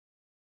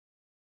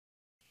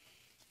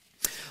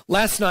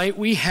Last night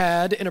we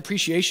had an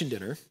appreciation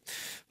dinner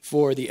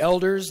for the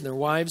elders, and their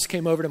wives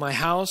came over to my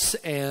house,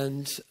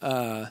 and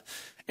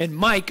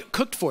Mike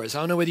cooked for us.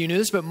 I don't know whether you knew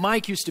this, but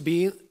Mike used to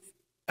be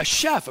a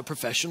chef, a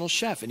professional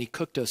chef, and he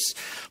cooked us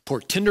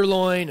pork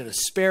tenderloin and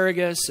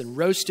asparagus and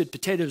roasted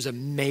potatoes. It was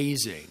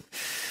amazing.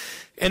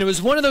 And it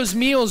was one of those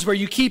meals where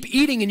you keep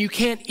eating and you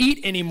can't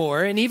eat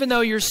anymore. And even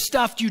though you're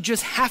stuffed, you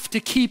just have to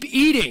keep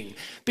eating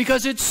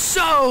because it's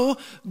so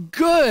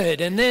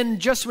good. And then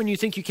just when you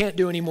think you can't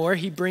do anymore,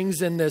 he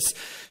brings in this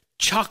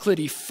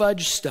chocolatey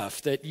fudge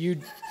stuff that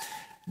you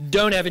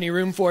don't have any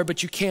room for,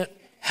 but you can't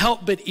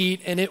help but eat.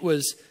 And it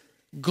was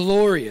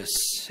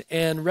glorious.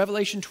 And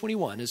Revelation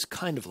 21 is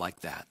kind of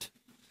like that.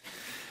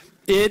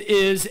 It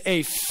is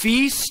a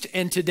feast,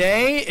 and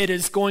today it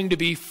is going to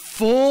be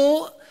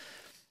full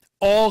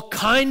all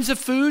kinds of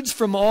foods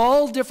from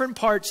all different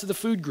parts of the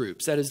food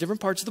groups, that is,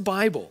 different parts of the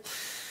Bible.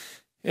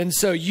 And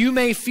so you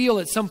may feel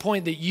at some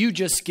point that you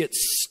just get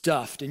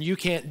stuffed and you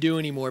can't do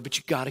anymore, but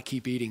you got to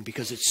keep eating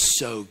because it's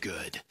so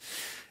good.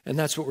 And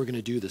that's what we're going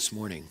to do this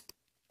morning.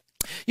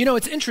 You know,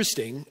 it's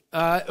interesting.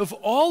 Of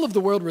all of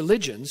the world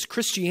religions,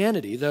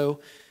 Christianity, though,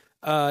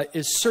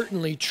 is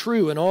certainly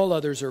true and all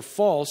others are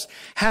false,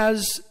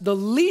 has the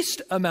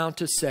least amount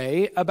to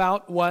say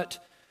about what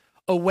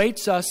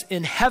awaits us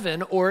in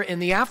heaven or in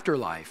the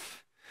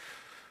afterlife.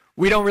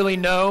 We don't really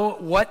know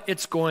what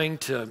it's going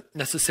to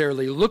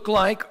necessarily look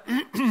like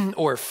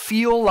or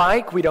feel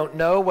like. We don't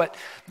know what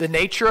the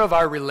nature of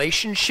our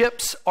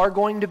relationships are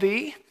going to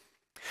be.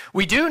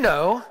 We do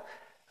know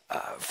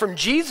from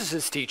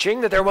Jesus'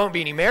 teaching that there won't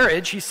be any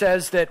marriage. He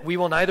says that we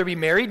will neither be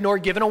married nor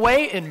given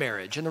away in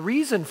marriage. And the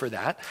reason for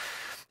that,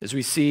 as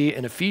we see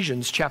in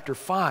Ephesians chapter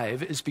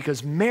 5, is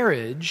because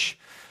marriage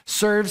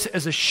serves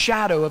as a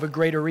shadow of a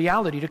greater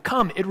reality to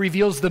come. It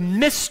reveals the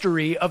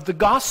mystery of the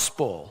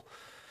gospel.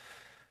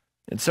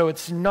 And so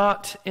it's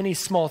not any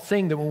small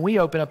thing that when we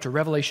open up to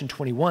Revelation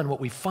 21,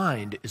 what we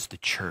find is the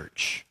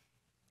church.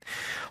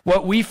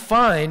 What we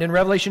find in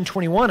Revelation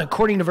 21,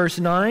 according to verse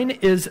 9,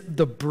 is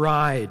the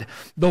bride,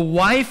 the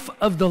wife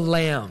of the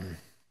Lamb.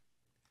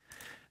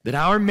 That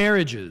our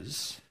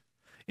marriages,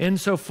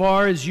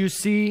 insofar as you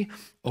see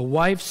a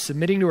wife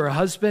submitting to her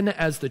husband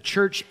as the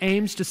church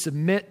aims to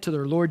submit to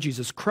their Lord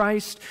Jesus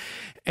Christ,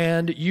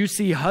 and you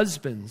see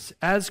husbands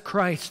as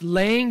Christ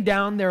laying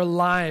down their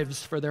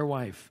lives for their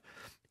wife,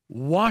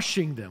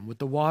 washing them with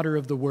the water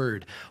of the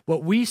word.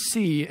 What we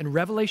see in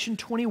Revelation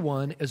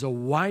 21 is a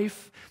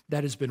wife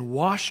that has been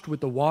washed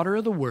with the water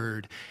of the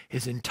word,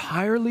 is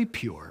entirely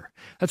pure.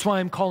 That's why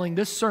I'm calling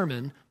this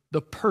sermon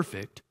the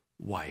perfect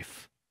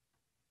wife.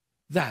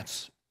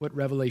 That's what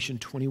Revelation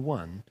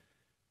 21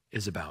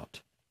 is about.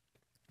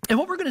 And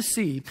what we're going to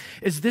see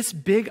is this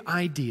big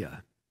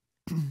idea.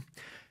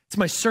 It's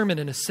my sermon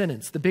in a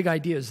sentence. The big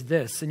idea is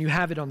this, and you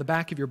have it on the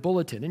back of your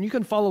bulletin, and you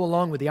can follow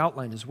along with the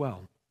outline as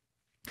well.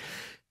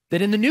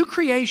 That in the new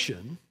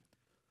creation,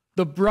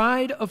 the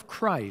bride of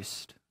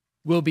Christ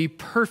will be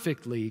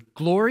perfectly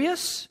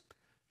glorious,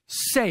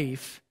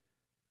 safe,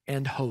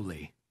 and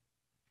holy.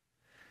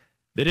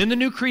 That in the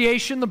new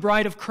creation, the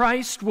bride of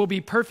Christ will be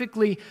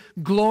perfectly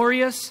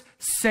glorious,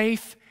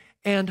 safe,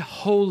 and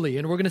holy.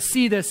 And we're going to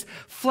see this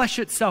flesh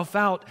itself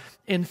out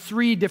in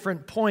three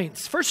different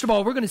points. First of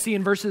all, we're going to see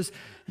in verses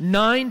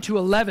 9 to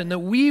 11 that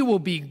we will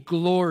be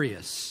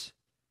glorious.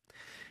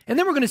 And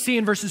then we're going to see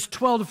in verses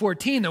 12 to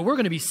 14 that we're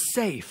going to be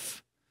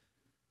safe.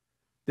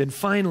 Then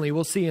finally,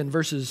 we'll see in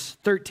verses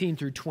 13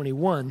 through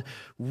 21,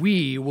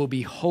 we will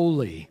be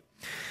holy.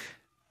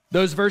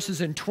 Those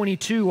verses in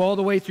 22 all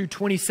the way through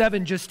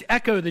 27 just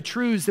echo the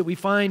truths that we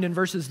find in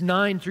verses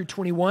 9 through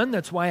 21.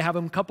 That's why I have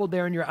them coupled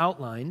there in your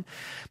outline.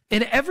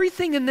 And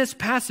everything in this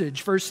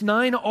passage, verse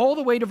 9 all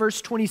the way to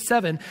verse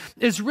 27,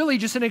 is really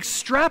just an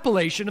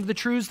extrapolation of the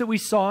truths that we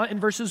saw in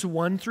verses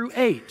 1 through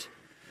 8.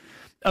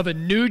 Of a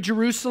new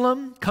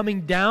Jerusalem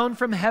coming down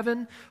from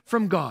heaven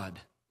from God.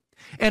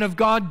 And of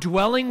God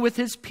dwelling with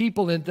his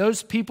people. And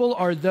those people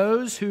are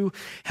those who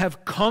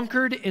have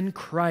conquered in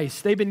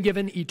Christ. They've been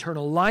given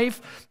eternal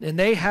life, and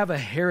they have a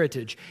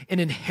heritage, an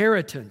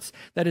inheritance.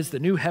 That is the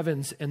new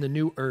heavens and the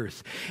new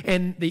earth.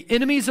 And the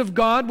enemies of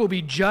God will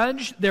be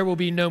judged. There will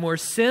be no more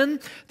sin.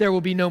 There will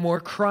be no more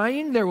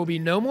crying. There will be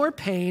no more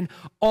pain.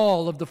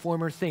 All of the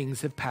former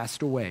things have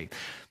passed away.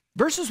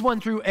 Verses 1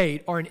 through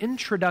 8 are an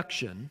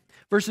introduction.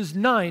 Verses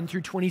 9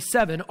 through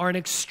 27 are an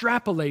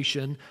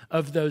extrapolation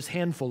of those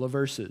handful of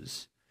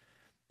verses.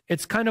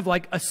 It's kind of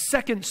like a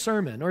second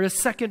sermon or a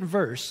second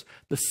verse,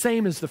 the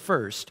same as the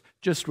first,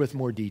 just with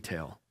more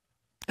detail.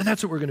 And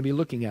that's what we're going to be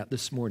looking at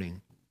this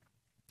morning.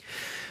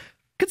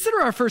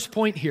 Consider our first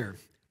point here,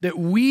 that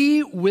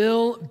we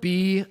will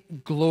be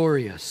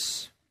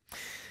glorious.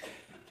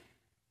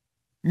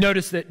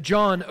 Notice that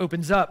John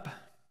opens up.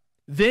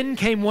 Then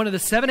came one of the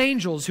seven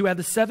angels who had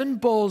the seven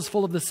bowls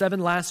full of the seven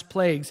last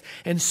plagues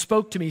and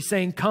spoke to me,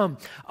 saying, "Come,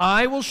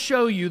 I will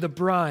show you the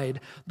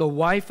bride, the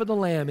wife of the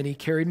Lamb." And he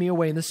carried me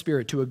away in the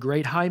Spirit to a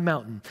great high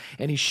mountain,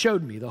 and he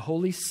showed me the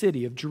holy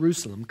city of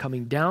Jerusalem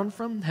coming down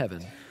from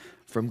heaven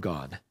from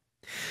God.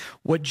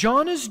 What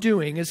John is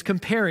doing is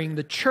comparing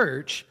the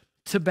church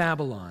to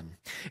Babylon.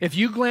 If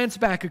you glance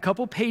back a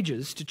couple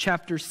pages to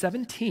chapter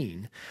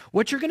 17,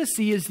 what you're going to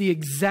see is the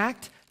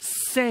exact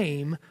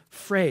same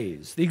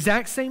phrase, the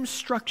exact same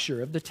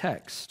structure of the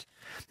text.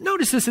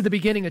 Notice this at the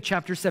beginning of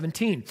chapter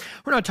 17.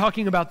 We're not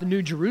talking about the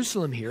New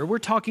Jerusalem here. We're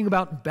talking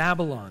about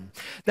Babylon.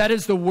 That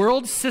is the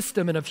world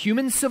system and of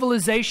human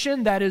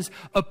civilization that is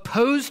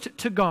opposed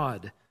to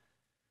God.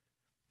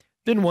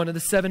 Then one of the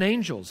seven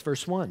angels,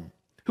 verse 1,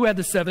 who had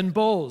the seven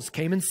bowls,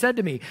 came and said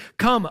to me,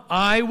 "Come,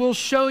 I will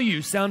show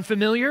you." Sound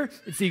familiar?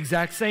 It's the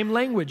exact same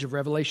language of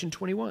Revelation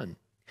 21.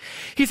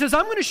 He says,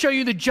 "I'm going to show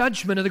you the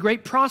judgment of the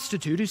great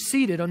prostitute who's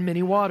seated on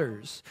many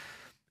waters,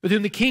 with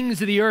whom the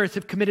kings of the earth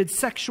have committed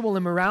sexual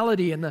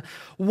immorality, and the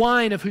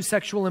wine of whose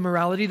sexual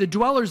immorality the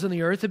dwellers on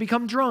the earth have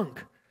become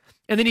drunk.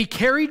 And then he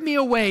carried me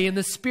away in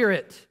the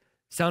spirit."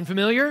 Sound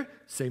familiar?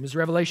 Same as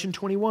Revelation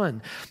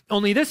 21.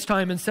 Only this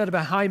time, instead of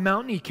a high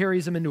mountain, he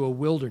carries him into a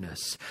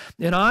wilderness.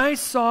 And I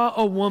saw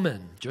a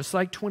woman, just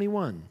like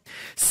 21,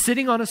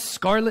 sitting on a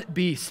scarlet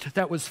beast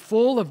that was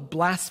full of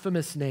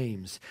blasphemous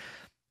names.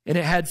 And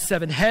it had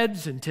 7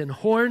 heads and 10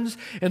 horns.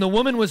 And the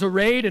woman was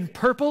arrayed in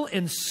purple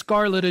and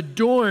scarlet,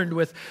 adorned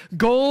with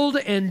gold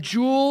and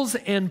jewels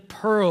and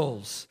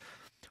pearls,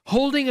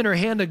 holding in her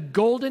hand a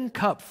golden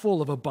cup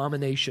full of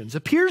abominations.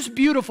 Appears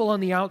beautiful on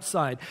the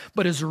outside,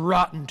 but is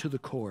rotten to the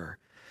core.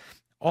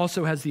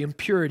 Also has the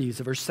impurities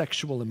of her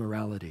sexual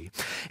immorality.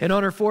 And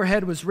on her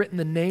forehead was written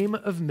the name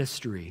of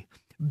mystery,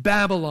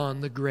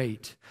 Babylon the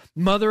Great,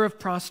 mother of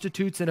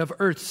prostitutes and of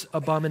earth's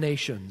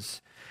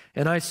abominations.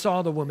 And I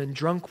saw the woman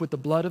drunk with the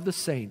blood of the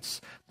saints,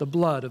 the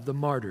blood of the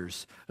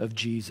martyrs of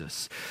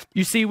Jesus.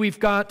 You see, we've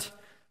got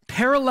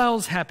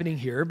parallels happening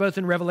here, both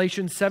in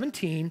Revelation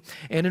 17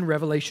 and in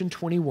Revelation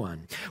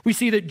 21. We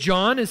see that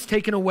John is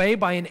taken away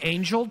by an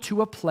angel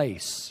to a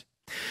place.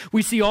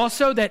 We see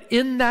also that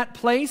in that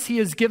place he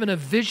is given a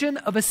vision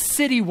of a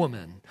city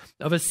woman,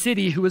 of a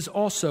city who is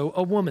also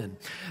a woman.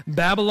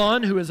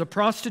 Babylon, who is a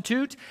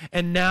prostitute,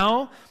 and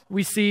now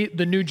we see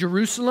the New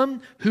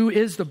Jerusalem, who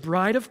is the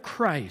bride of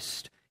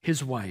Christ,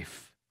 his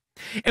wife.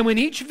 And when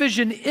each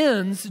vision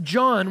ends,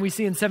 John, we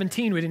see in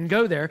 17, we didn't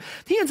go there,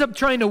 he ends up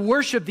trying to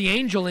worship the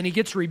angel and he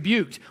gets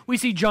rebuked. We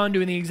see John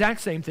doing the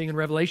exact same thing in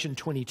Revelation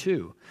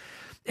 22.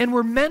 And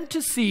we're meant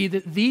to see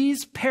that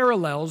these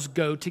parallels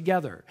go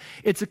together.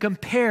 It's a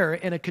compare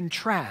and a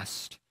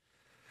contrast.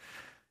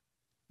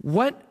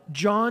 What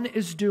John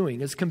is doing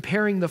is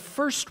comparing the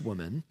first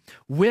woman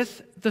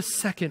with the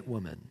second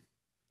woman.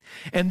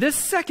 And this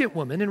second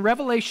woman in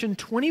Revelation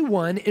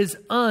 21 is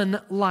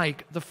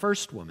unlike the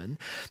first woman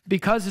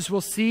because, as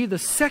we'll see, the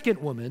second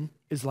woman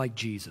is like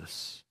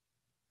Jesus.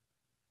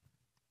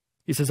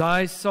 He says,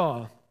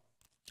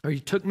 he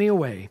took me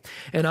away,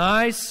 and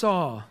I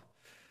saw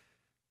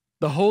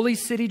the holy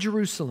city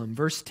Jerusalem,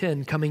 verse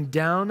 10, coming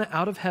down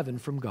out of heaven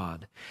from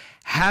God,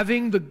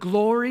 having the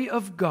glory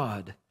of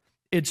God,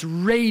 its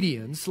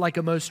radiance like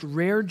a most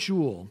rare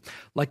jewel,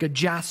 like a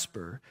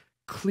jasper,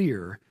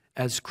 clear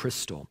as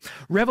crystal.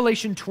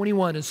 Revelation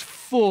 21 is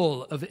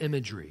full of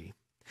imagery,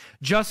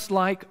 just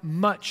like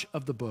much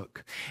of the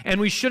book.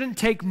 And we shouldn't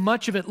take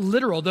much of it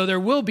literal, though there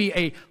will be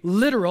a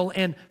literal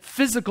and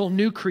physical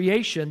new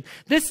creation.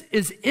 This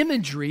is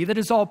imagery that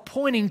is all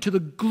pointing to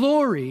the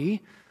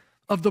glory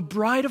of the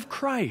bride of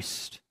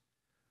Christ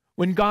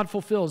when God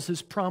fulfills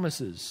his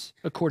promises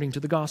according to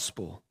the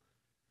gospel.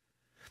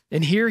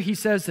 And here he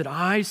says that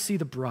I see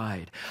the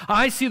bride.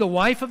 I see the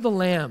wife of the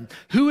Lamb.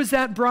 Who is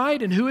that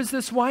bride and who is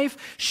this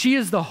wife? She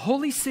is the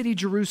holy city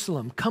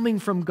Jerusalem coming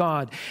from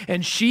God.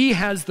 And she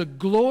has the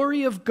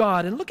glory of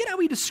God. And look at how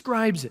he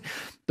describes it.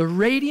 The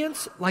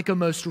radiance like a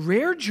most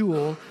rare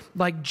jewel,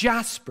 like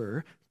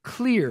jasper,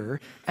 clear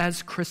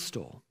as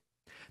crystal.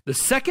 The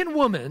second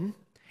woman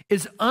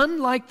is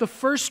unlike the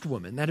first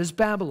woman, that is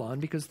Babylon,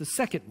 because the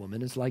second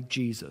woman is like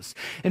Jesus.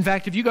 In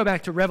fact, if you go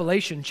back to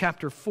Revelation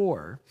chapter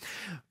 4,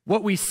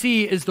 what we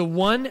see is the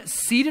one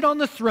seated on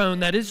the throne,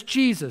 that is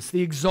Jesus,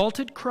 the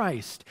exalted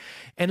Christ.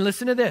 And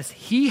listen to this.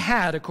 He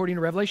had, according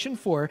to Revelation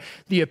 4,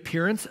 the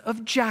appearance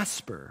of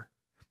jasper,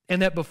 and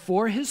that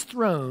before his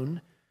throne,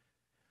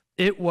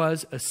 it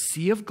was a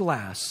sea of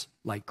glass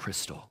like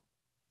crystal.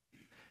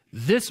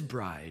 This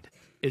bride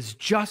is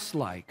just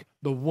like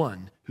the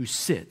one who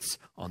sits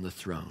on the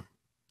throne.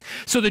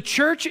 So the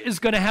church is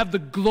going to have the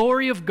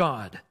glory of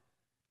God.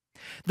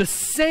 The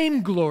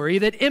same glory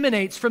that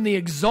emanates from the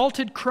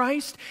exalted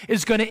Christ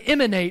is going to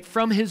emanate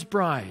from his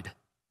bride.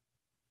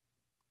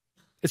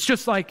 It's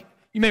just like,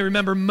 you may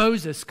remember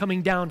Moses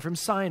coming down from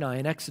Sinai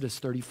in Exodus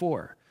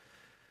 34.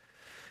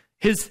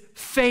 His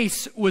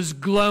face was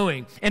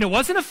glowing, and it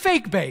wasn't a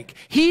fake bake.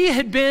 He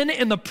had been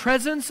in the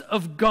presence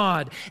of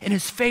God, and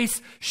his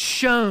face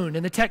shone.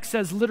 And the text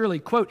says literally,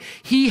 quote,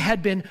 he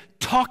had been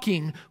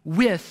talking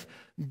with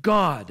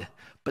God.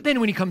 But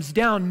then when he comes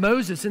down,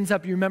 Moses ends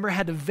up, you remember,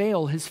 had to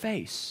veil his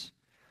face.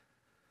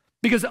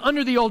 Because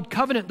under the old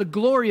covenant, the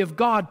glory of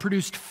God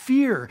produced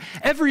fear.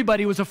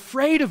 Everybody was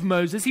afraid of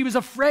Moses. He was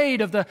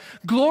afraid of the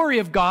glory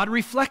of God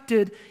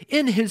reflected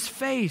in his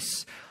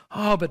face.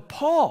 Oh, but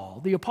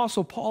Paul, the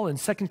Apostle Paul in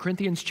 2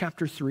 Corinthians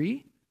chapter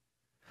 3,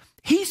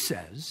 He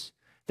says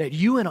that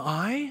you and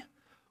I,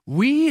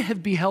 we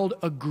have beheld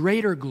a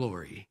greater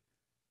glory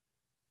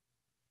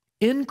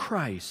in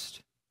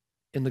Christ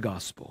in the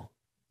gospel.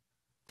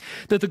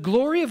 That the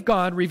glory of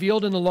God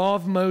revealed in the law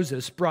of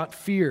Moses brought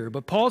fear,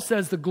 but Paul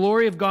says the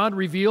glory of God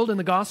revealed in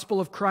the gospel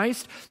of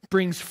Christ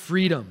brings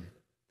freedom.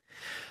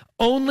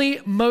 Only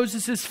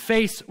Moses'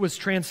 face was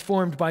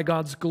transformed by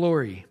God's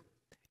glory,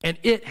 and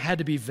it had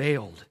to be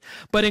veiled.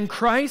 But in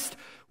Christ,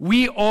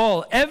 we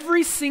all,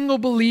 every single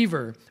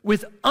believer,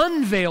 with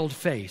unveiled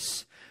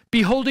face,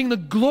 beholding the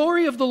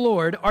glory of the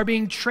Lord, are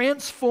being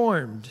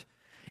transformed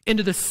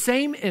into the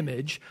same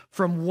image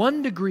from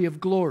one degree of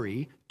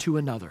glory to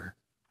another.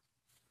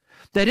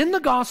 That in the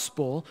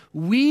gospel,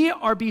 we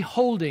are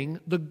beholding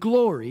the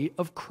glory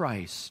of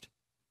Christ.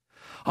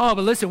 Oh,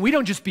 but listen, we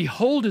don't just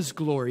behold his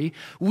glory.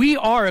 We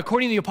are,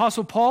 according to the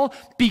Apostle Paul,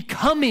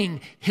 becoming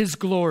his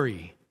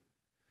glory.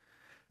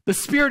 The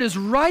Spirit is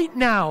right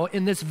now,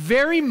 in this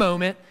very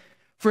moment,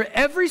 for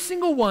every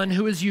single one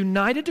who is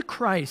united to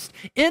Christ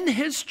in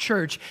his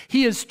church,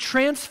 he is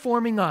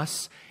transforming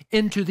us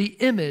into the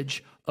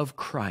image of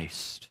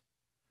Christ.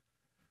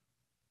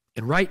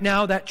 And right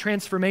now, that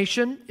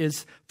transformation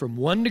is from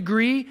one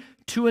degree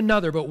to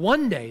another. But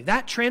one day,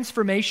 that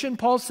transformation,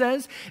 Paul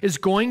says, is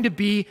going to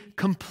be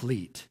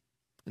complete.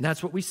 And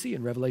that's what we see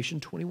in Revelation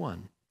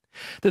 21.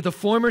 That the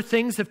former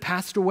things have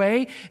passed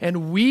away,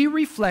 and we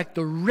reflect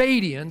the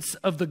radiance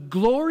of the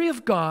glory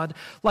of God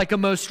like a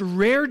most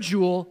rare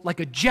jewel, like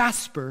a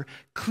jasper,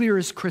 clear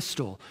as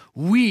crystal.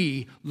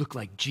 We look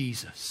like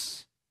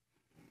Jesus.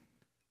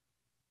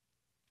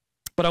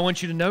 But I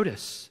want you to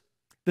notice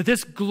that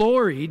this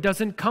glory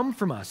doesn't come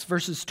from us.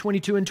 Verses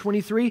 22 and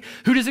 23,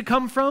 who does it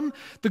come from?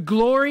 The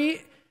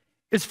glory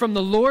is from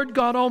the Lord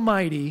God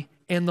Almighty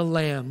and the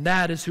Lamb.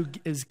 That is who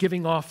is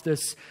giving off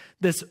this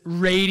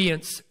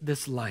radiance,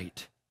 this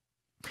light.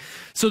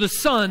 So the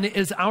sun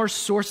is our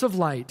source of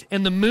light,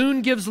 and the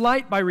moon gives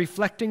light by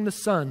reflecting the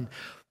sun.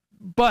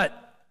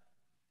 But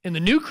in the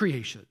new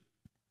creation,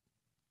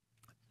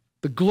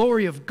 the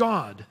glory of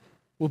God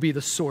will be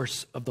the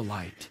source of the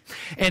light.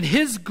 And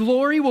his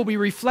glory will be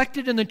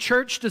reflected in the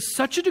church to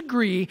such a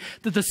degree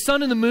that the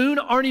sun and the moon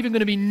aren't even going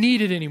to be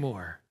needed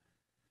anymore.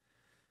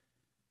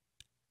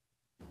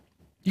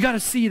 You got to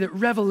see that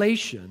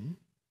Revelation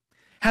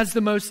has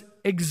the most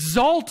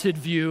exalted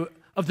view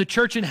of the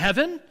church in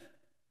heaven,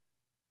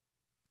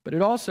 but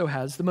it also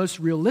has the most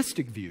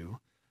realistic view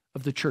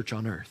of the church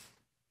on earth.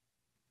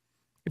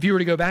 If you were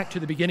to go back to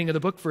the beginning of the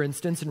book, for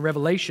instance, in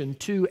Revelation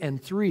 2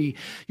 and 3,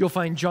 you'll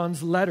find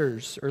John's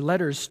letters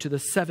to the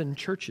 7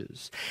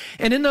 churches.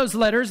 And in those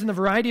letters, in the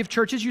variety of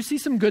churches, you see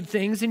some good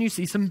things and you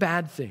see some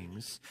bad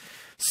things.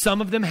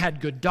 Some of them had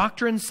good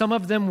doctrine. Some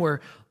of them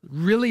were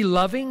really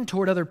loving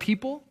toward other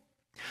people.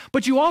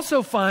 But you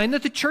also find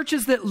that the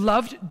churches that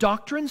loved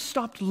doctrine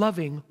stopped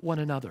loving one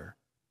another.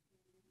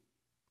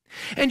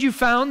 And you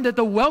found that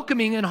the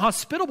welcoming and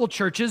hospitable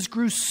churches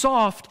grew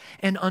soft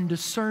and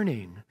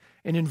undiscerning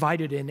and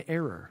invited in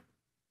error.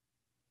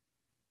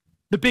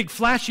 The big,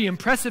 flashy,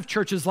 impressive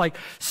churches like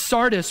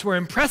Sardis were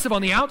impressive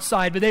on the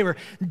outside, but they were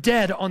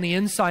dead on the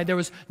inside. There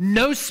was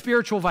no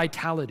spiritual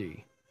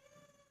vitality.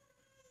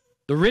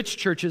 The rich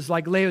churches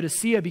like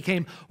Laodicea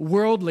became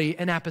worldly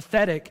and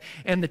apathetic,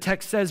 and the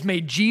text says,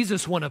 made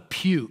Jesus want to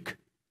puke.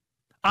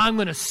 I'm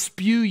going to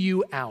spew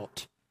you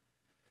out.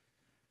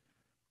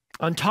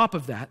 On top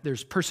of that,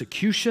 there's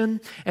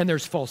persecution, and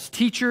there's false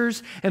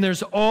teachers, and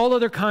there's all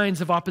other kinds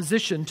of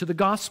opposition to the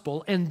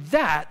gospel, and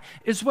that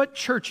is what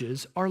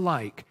churches are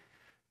like,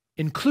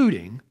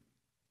 including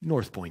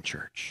North Point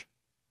Church.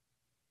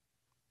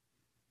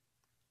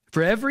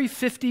 For every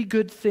 50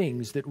 good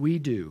things that we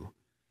do,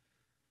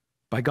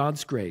 by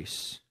God's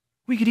grace,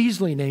 we could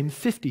easily name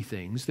 50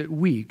 things that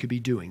we could be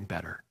doing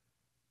better.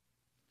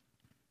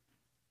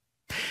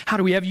 How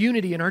do we have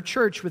unity in our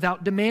church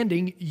without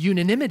demanding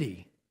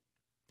unanimity?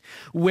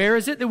 Where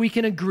is it that we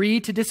can agree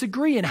to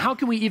disagree, and how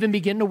can we even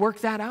begin to work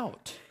that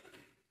out?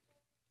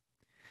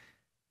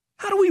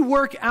 How do we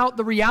work out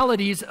the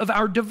realities of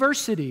our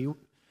diversity?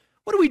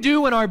 What do we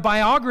do when our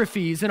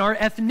biographies and our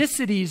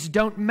ethnicities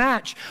don't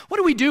match? What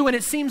do we do when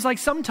it seems like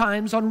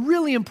sometimes on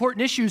really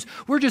important issues,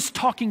 we're just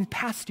talking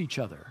past each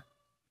other?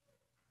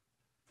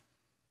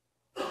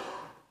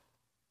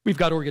 We've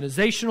got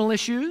organizational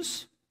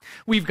issues.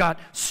 We've got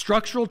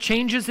structural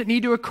changes that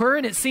need to occur,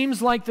 and it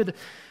seems like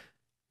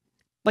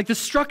the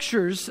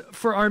structures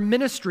for our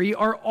ministry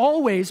are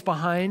always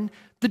behind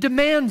the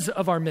demands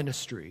of our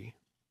ministry.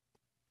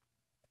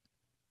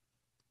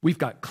 We've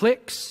got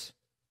cliques,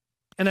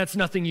 and that's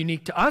nothing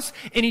unique to us.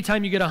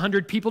 Anytime you get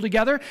 100 people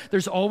together,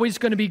 there's always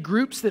going to be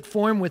groups that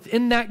form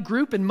within that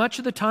group, and much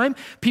of the time,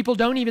 people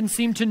don't even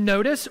seem to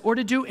notice or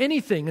to do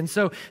anything. And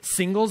so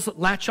singles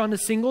latch onto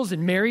singles,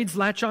 and marrieds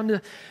latch onto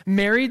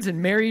marrieds,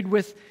 and married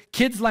with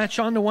kids latch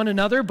on to one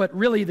another, but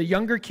really the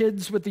younger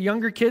kids with the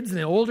younger kids and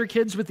the older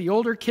kids with the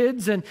older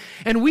kids. And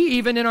we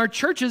even in our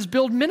churches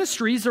build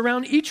ministries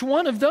around each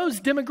one of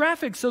those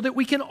demographics so that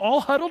we can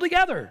all huddle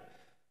together.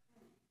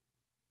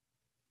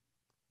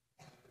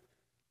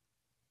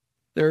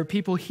 There are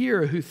people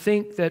here who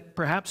think that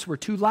perhaps we're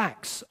too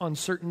lax on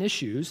certain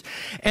issues.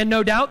 And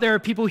no doubt there are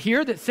people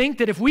here that think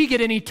that if we get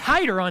any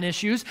tighter on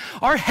issues,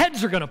 our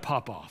heads are going to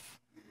pop off.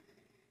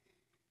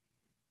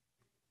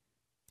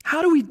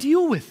 How do we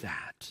deal with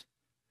that?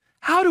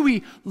 How do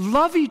we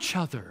love each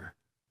other?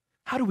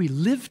 How do we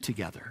live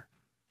together?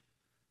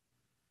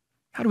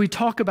 How do we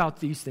talk about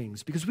these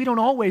things? Because we don't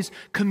always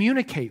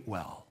communicate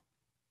well.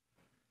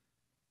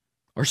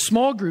 Our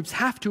small groups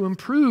have to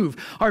improve.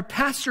 Our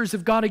pastors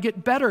have got to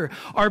get better.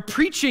 Our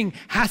preaching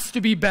has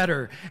to be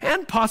better,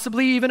 and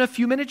possibly even a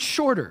few minutes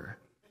shorter.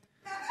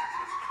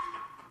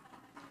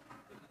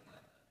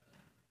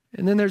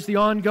 And then there's the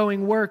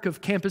ongoing work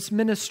of campus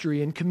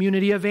ministry and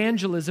community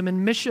evangelism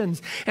and missions.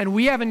 And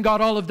we haven't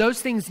got all of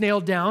those things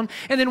nailed down.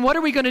 And then what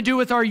are we going to do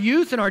with our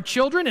youth and our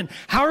children? And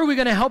how are we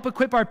going to help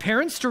equip our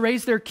parents to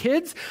raise their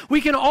kids?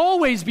 We can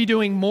always be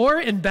doing more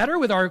and better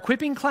with our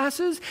equipping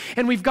classes.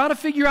 And we've got to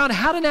figure out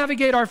how to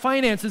navigate our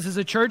finances as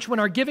a church when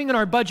our giving and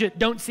our budget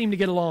don't seem to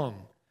get along.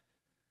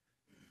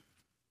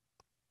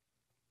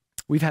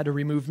 We've had to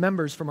remove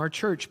members from our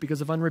church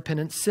because of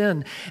unrepentant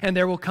sin. And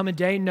there will come a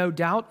day, no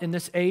doubt, in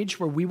this age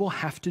where we will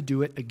have to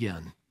do it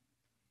again.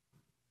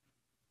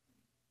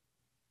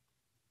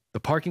 The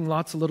parking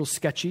lot's a little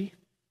sketchy.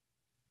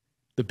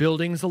 The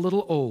building's a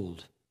little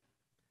old.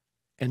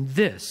 And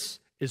this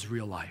is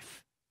real life.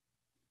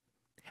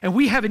 And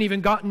we haven't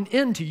even gotten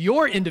into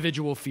your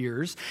individual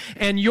fears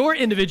and your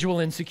individual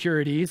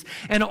insecurities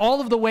and all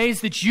of the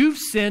ways that you've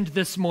sinned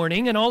this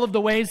morning and all of the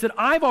ways that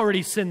I've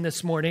already sinned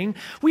this morning.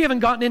 We haven't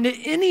gotten into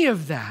any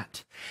of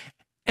that.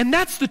 And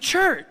that's the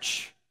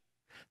church.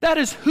 That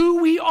is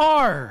who we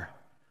are.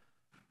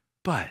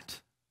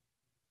 But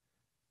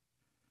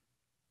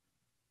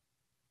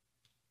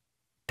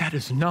that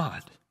is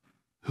not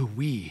who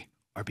we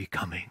are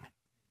becoming.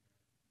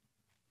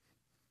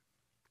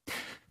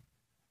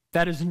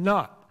 That is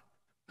not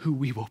who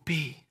we will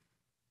be.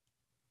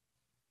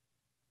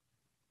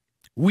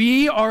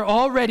 We are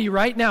already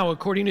right now,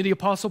 according to the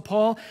Apostle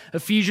Paul,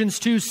 Ephesians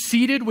 2,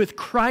 seated with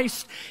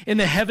Christ in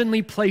the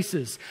heavenly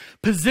places.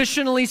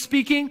 Positionally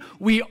speaking,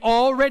 we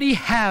already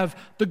have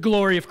the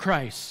glory of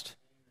Christ.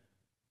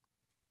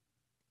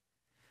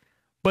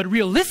 But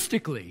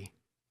realistically,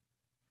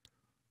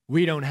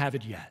 we don't have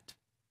it yet.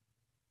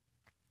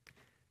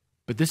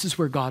 But this is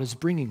where God is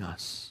bringing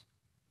us.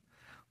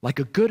 Like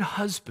a good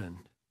husband,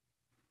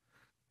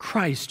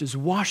 Christ is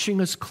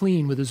washing us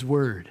clean with his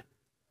word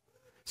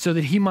so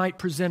that he might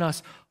present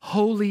us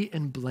holy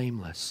and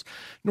blameless.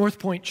 North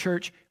Point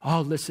Church,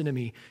 oh, listen to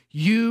me.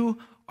 You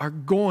are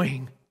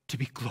going to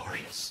be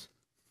glorious.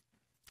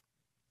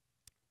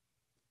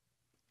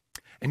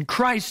 And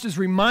Christ is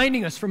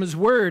reminding us from his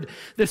word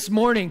this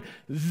morning,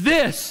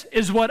 this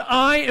is what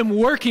I am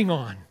working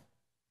on.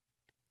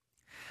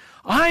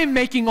 I am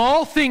making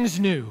all things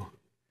new.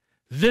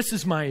 This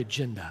is my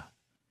agenda.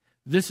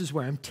 This is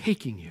where I'm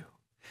taking you.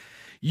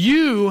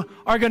 You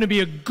are going to be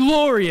a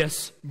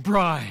glorious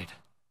bride.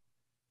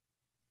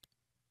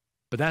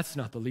 But that's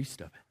not the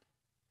least of it.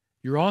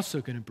 You're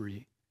also going to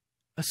be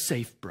a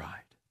safe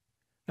bride.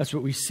 That's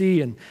what we see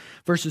in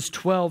verses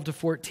 12 to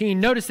 14.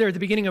 Notice there at the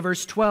beginning of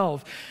verse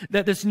 12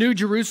 that this New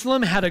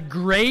Jerusalem had a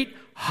great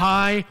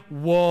high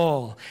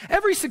wall.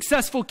 Every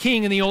successful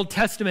king in the Old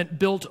Testament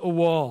built a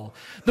wall.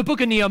 The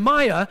book of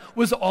Nehemiah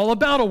was all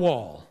about a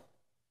wall.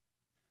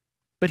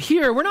 But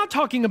here, we're not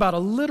talking about a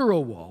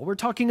literal wall. We're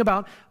talking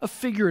about a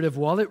figurative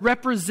wall. It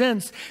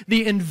represents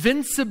the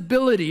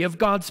invincibility of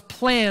God's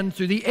plan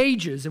through the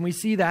ages. And we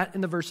see that in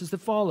the verses that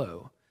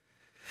follow.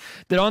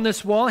 That on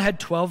this wall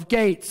had 12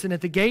 gates, and at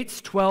the gates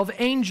 12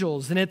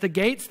 angels, and at the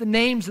gates the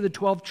names of the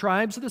 12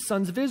 tribes of the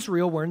sons of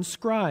Israel were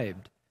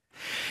inscribed.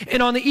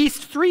 And on the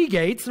east 3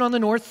 gates, and on the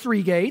north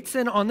 3 gates,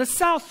 and on the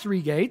south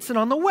 3 gates, and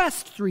on the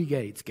west 3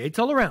 gates, gates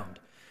all around.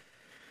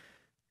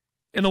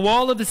 And the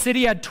wall of the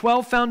city had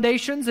 12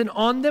 foundations, and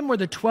on them were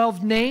the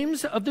 12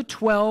 names of the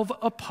 12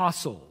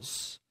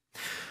 apostles.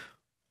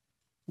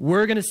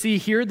 We're going to see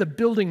here the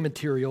building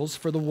materials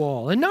for the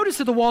wall. And notice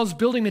that the wall's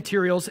building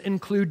materials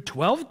include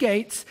 12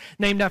 gates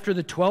named after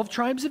the 12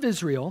 tribes of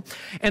Israel,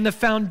 and the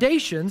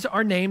foundations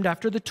are named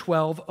after the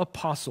 12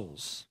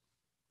 apostles.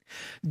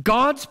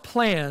 God's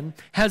plan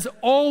has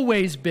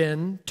always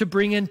been to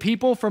bring in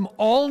people from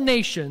all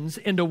nations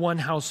into one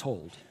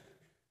household.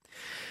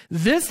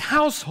 This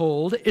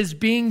household is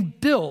being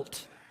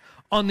built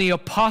on the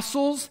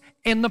apostles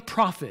and the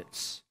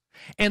prophets.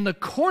 And the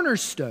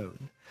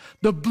cornerstone,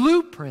 the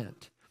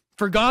blueprint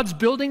for God's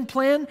building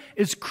plan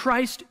is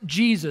Christ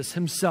Jesus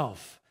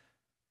himself.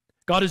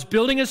 God is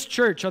building his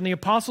church on the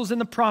apostles and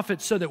the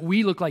prophets so that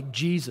we look like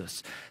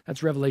Jesus.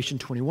 That's Revelation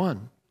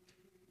 21.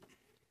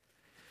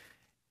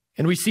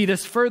 And we see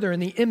this further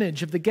in the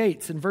image of the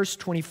gates in verse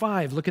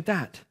 25. Look at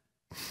that.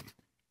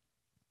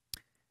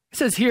 It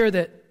says here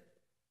that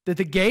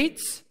the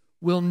gates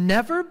will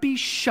never be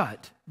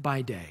shut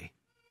by day,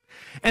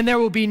 and there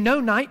will be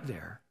no night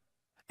there.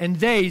 And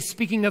they,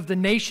 speaking of the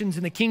nations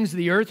and the kings of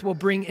the earth, will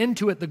bring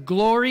into it the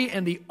glory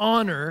and the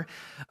honor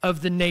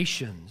of the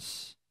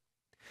nations.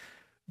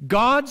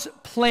 God's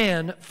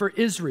plan for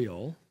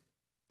Israel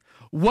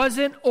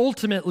wasn't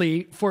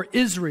ultimately for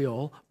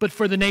Israel, but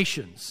for the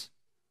nations.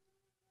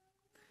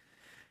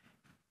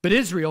 But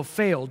Israel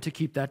failed to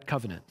keep that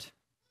covenant.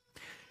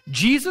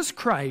 Jesus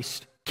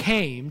Christ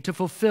came to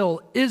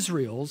fulfill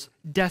Israel's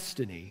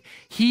destiny.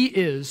 He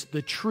is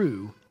the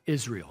true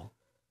Israel.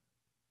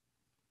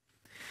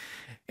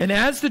 And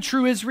as the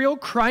true Israel,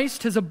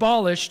 Christ has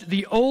abolished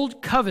the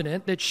old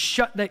covenant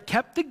that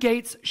kept the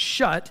gates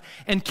shut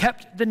and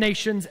kept the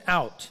nations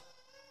out.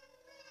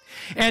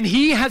 And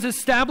he has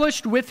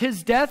established with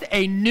his death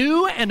a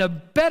new and a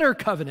better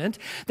covenant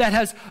that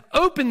has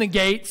opened the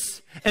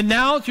gates, and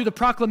now through the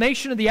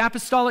proclamation of the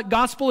apostolic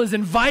gospel is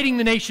inviting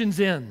the nations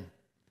in.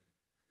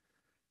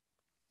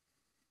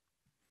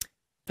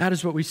 That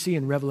is what we see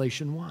in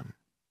Revelation 1.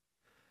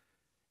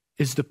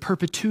 Is the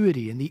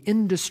perpetuity and the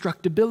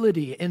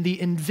indestructibility and the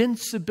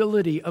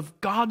invincibility of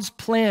God's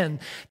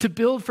plan to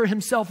build for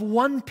himself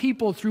one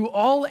people through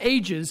all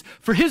ages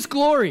for his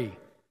glory,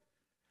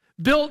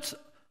 built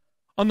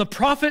on the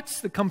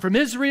prophets that come from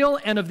Israel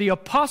and of the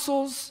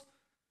apostles,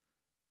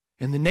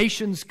 and the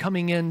nations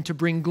coming in to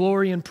bring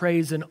glory and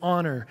praise and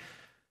honor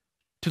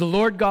to the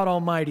Lord God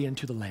Almighty and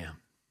to the Lamb.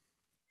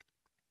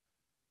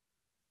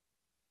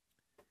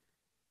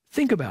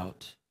 Think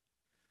about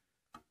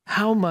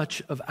how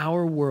much of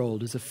our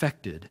world is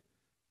affected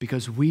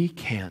because we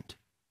can't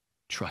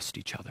trust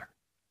each other.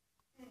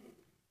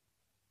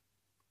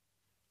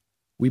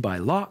 We buy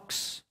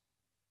locks,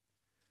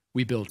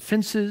 we build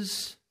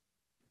fences,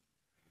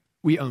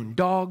 we own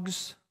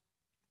dogs,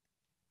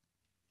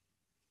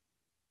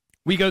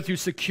 we go through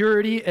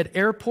security at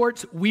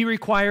airports, we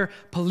require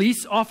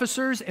police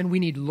officers, and we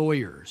need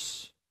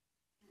lawyers.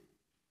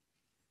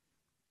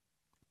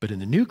 But in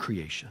the new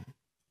creation,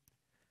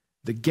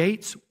 the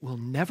gates will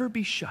never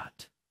be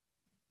shut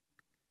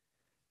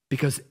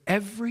because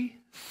every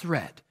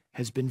threat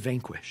has been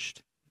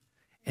vanquished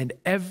and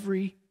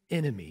every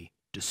enemy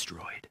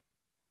destroyed.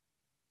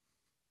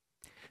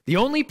 The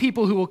only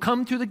people who will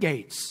come through the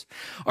gates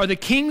are the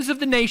kings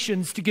of the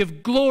nations to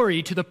give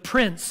glory to the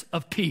Prince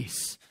of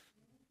Peace.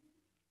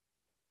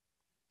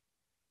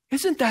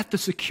 Isn't that the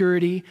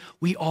security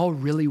we all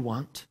really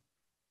want?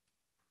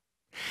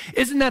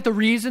 Isn't that the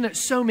reason that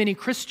so many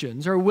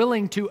Christians are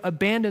willing to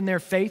abandon their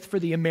faith for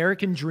the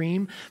American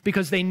dream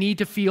because they need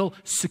to feel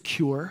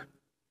secure?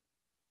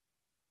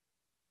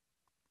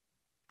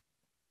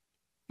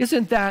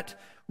 Isn't that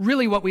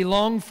really what we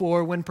long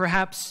for when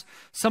perhaps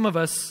some of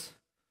us,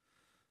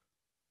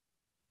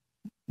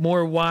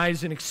 more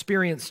wise and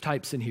experienced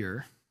types in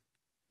here,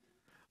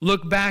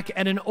 look back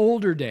at an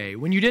older day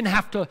when you didn't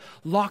have to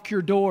lock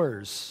your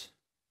doors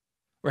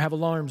or have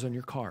alarms on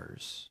your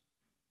cars?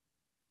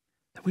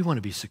 That we want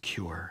to be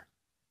secure.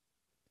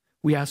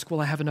 We ask, will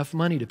I have enough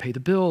money to pay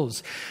the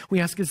bills? We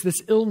ask, is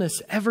this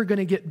illness ever going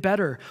to get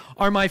better?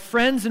 Are my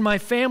friends and my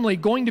family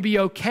going to be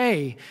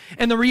okay?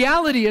 And the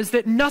reality is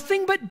that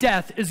nothing but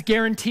death is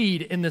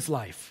guaranteed in this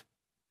life.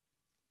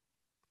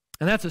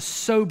 And that's a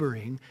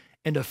sobering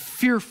and a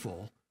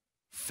fearful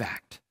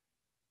fact.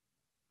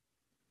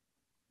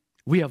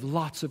 We have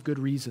lots of good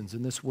reasons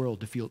in this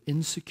world to feel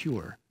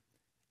insecure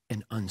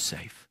and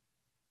unsafe.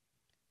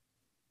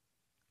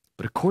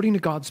 But according to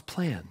God's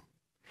plan,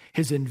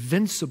 his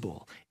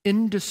invincible,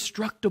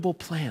 indestructible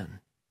plan,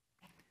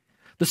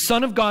 the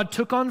Son of God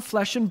took on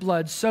flesh and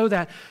blood so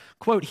that,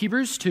 quote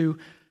Hebrews 2,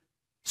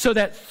 so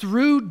that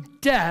through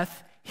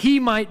death he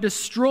might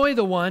destroy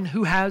the one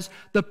who has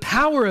the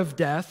power of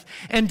death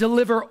and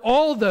deliver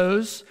all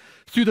those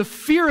through the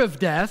fear of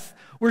death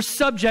were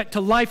subject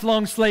to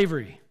lifelong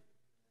slavery.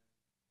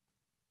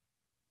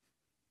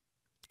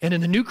 And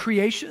in the new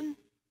creation,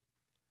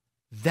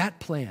 that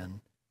plan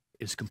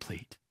is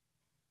complete.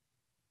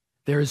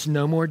 There is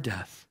no more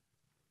death.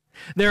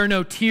 There are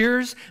no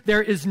tears.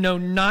 There is no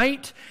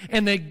night,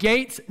 and the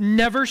gates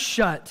never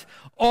shut.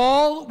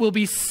 All will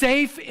be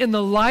safe in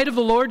the light of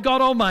the Lord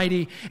God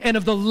Almighty and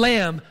of the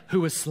Lamb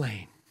who was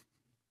slain.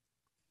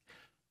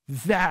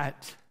 Is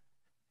that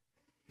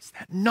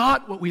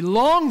not what we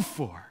long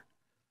for?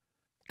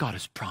 God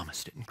has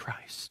promised it in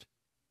Christ.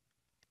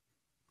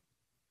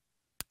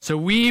 So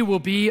we will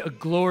be a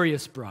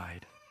glorious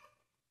bride,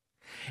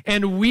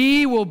 and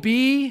we will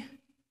be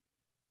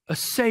a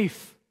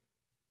safe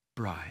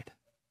bride,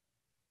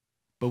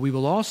 but we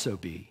will also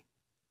be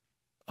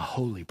a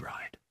holy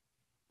bride.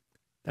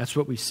 That's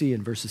what we see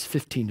in verses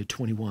 15 to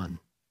 21.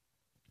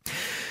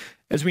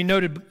 As we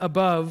noted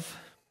above,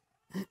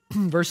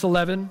 verse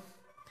 11,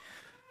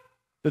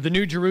 that the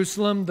New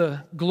Jerusalem,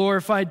 the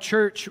glorified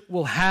church,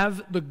 will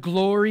have the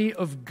glory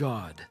of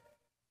God.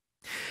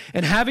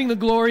 And having the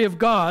glory of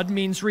God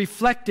means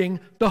reflecting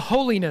the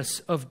holiness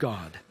of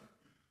God.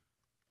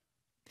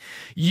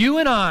 You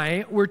and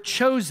I were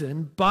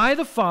chosen by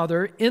the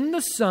Father in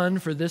the Son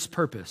for this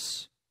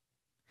purpose,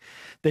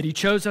 that he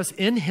chose us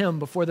in him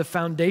before the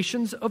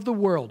foundations of the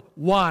world.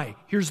 Why?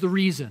 Here's the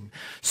reason.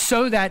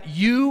 So that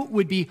you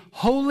would be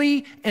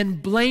holy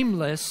and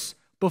blameless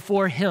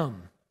before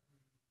him.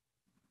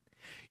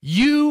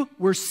 You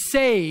were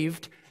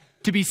saved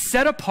to be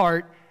set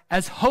apart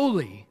as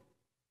holy.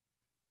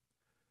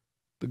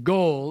 The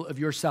goal of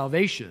your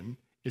salvation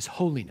is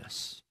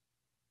holiness.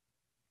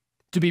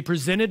 To be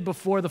presented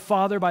before the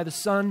Father by the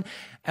Son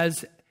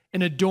as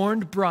an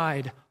adorned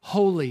bride,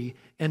 holy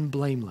and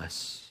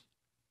blameless.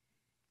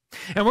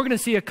 And we're going to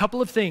see a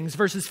couple of things.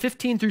 Verses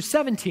 15 through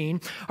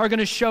 17 are going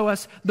to show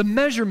us the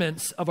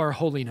measurements of our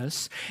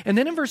holiness. And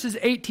then in verses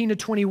 18 to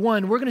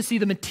 21, we're going to see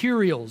the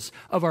materials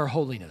of our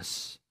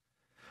holiness.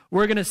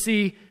 We're going to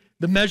see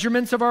the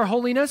measurements of our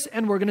holiness,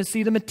 and we're going to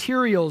see the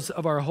materials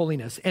of our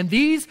holiness. And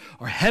these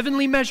are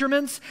heavenly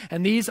measurements,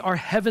 and these are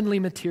heavenly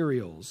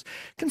materials.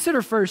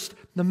 Consider first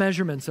the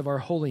measurements of our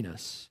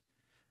holiness.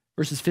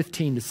 Verses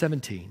 15 to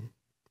 17.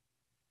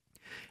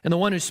 And the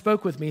one who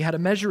spoke with me had a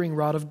measuring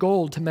rod of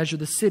gold to measure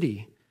the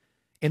city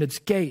and its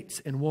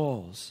gates and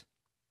walls.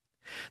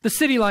 The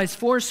city lies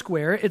 4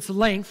 its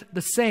length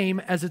the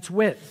same as its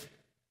width.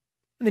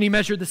 And then he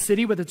measured the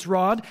city with its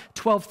rod,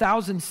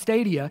 12,000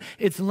 stadia.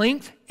 Its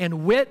length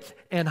and width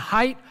and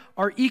height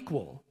are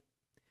equal.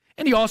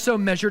 And he also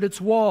measured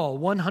its wall,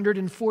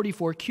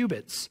 144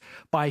 cubits,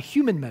 by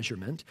human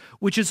measurement,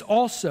 which is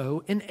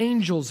also an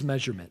angel's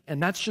measurement.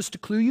 And that's just to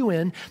clue you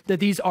in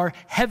that these are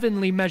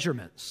heavenly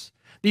measurements.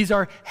 These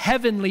are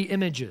heavenly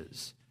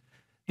images.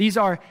 These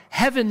are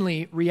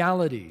heavenly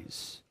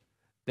realities,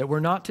 that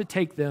we're not to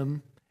take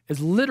them as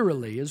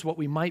literally as what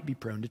we might be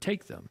prone to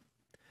take them.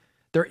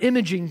 They're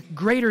imaging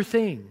greater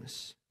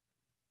things.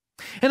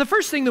 And the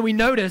first thing that we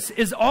notice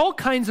is all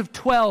kinds of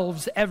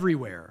 12s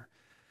everywhere.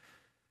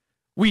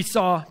 We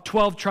saw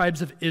 12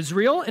 tribes of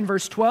Israel in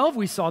verse 12.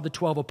 We saw the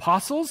 12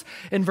 apostles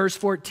in verse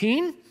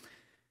 14.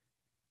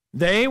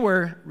 They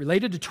were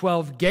related to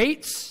 12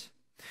 gates.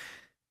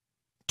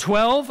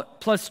 12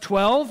 plus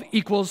 12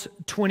 equals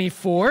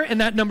 24,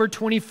 and that number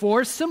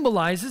 24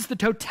 symbolizes the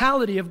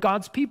totality of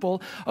God's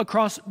people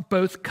across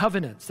both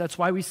covenants. That's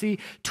why we see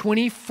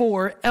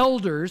 24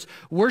 elders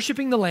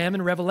worshiping the Lamb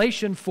in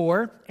Revelation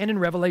 4 and in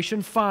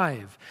Revelation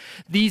 5.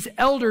 These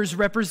elders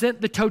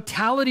represent the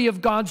totality of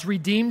God's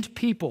redeemed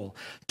people.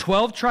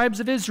 12 tribes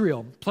of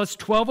Israel plus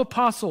 12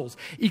 apostles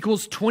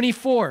equals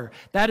 24.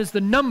 That is the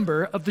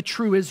number of the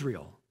true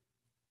Israel.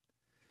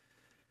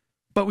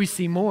 But we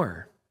see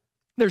more.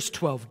 There's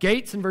 12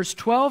 gates in verse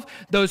 12.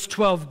 Those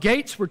 12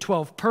 gates were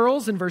 12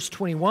 pearls in verse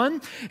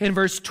 21. In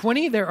verse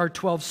 20, there are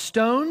 12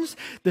 stones.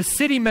 The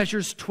city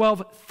measures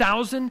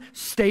 12,000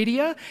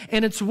 stadia,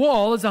 and its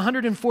wall is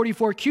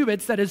 144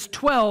 cubits, that is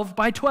 12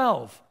 by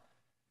 12.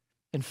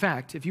 In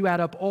fact, if you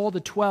add up all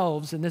the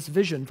 12s in this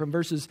vision from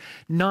verses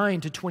 9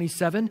 to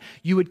 27,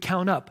 you would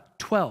count up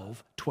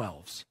 12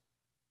 12s,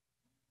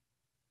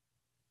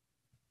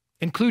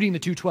 including the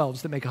two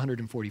 12s that make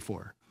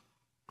 144.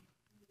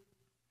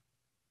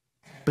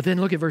 But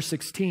then look at verse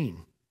 16.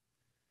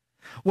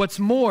 What's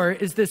more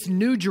is this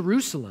new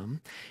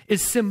Jerusalem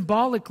is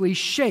symbolically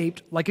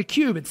shaped like a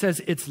cube. It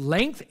says its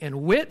length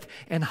and width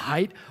and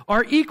height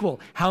are equal.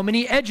 How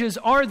many edges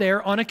are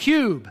there on a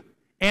cube?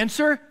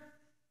 Answer,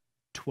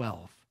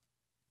 12.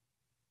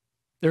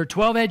 There are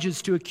 12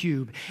 edges to a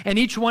cube, and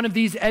each one of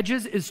these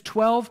edges is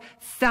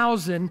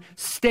 12,000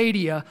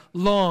 stadia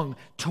long.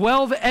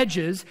 12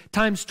 edges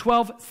times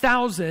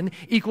 12,000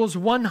 equals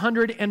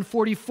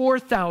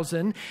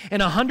 144,000,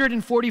 and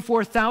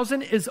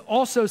 144,000 is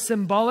also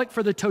symbolic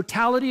for the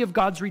totality of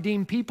God's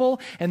redeemed people,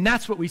 and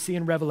that's what we see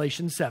in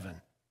Revelation 7.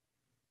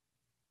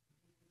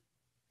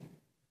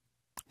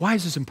 Why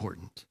is this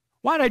important?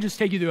 Why did I just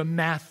take you through a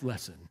math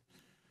lesson?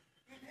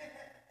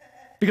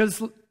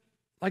 Because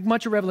like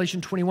much of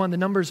Revelation 21, the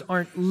numbers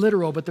aren't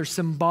literal, but they're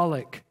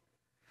symbolic.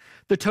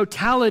 The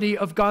totality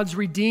of God's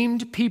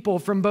redeemed people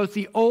from both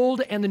the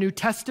Old and the New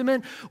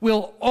Testament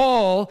will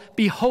all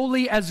be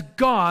holy as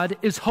God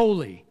is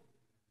holy.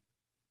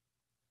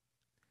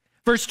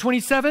 Verse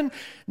 27,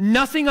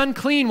 nothing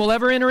unclean will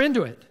ever enter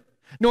into it,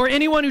 nor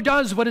anyone who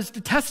does what is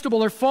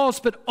detestable or false,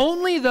 but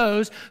only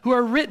those who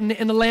are written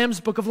in the Lamb's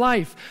book of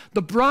life.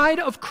 The bride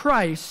of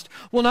Christ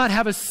will not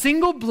have a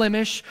single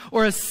blemish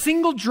or a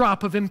single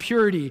drop of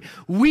impurity.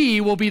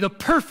 We will be the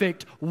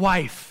perfect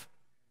wife.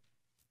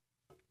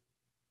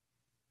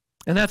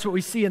 And that's what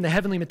we see in the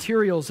heavenly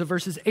materials of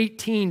verses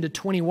 18 to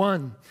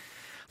 21.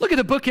 Look at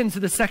the bookends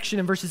of the section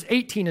in verses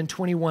 18 and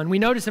 21. We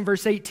notice in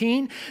verse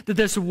 18 that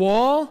this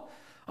wall,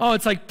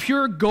 it's like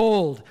pure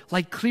gold,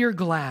 like clear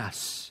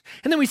glass.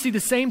 And then we see the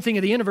same thing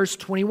at the end of verse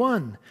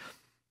 21.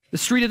 The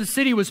street of the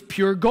city was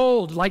pure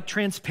gold, like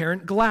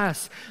transparent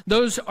glass.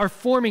 Those are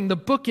forming the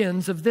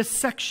bookends of this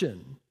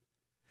section.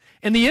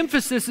 And the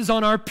emphasis is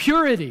on our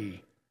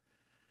purity.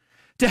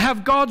 To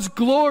have God's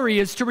glory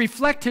is to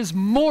reflect His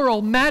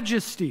moral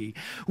majesty.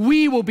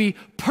 We will be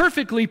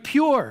perfectly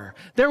pure.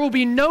 There will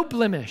be no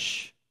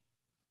blemish.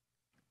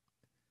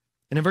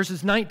 And in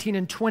verses 19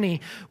 and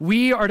 20,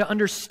 we are to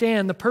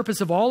understand the purpose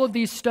of all of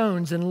these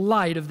stones in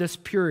light of this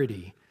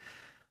purity.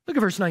 Look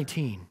at verse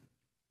 19.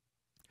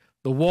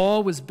 The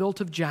wall was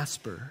built of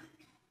jasper,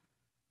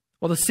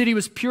 while the city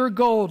was pure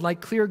gold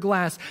like clear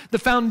glass. The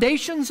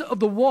foundations of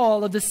the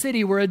wall of the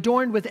city were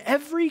adorned with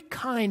every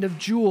kind of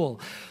jewel.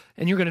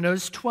 And you're going to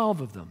notice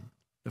 12 of them.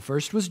 The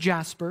first was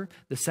jasper,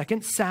 the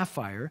second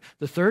sapphire,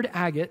 the third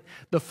agate,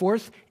 the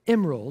fourth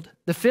emerald,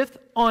 the fifth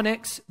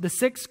onyx, the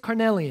sixth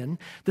carnelian,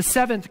 the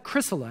seventh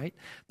chrysolite,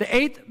 the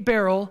eighth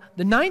beryl,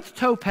 the ninth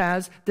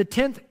topaz, the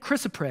 10th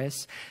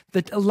chrysoprase,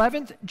 the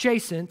 11th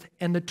jacinth,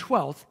 and the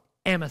 12th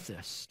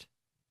amethyst.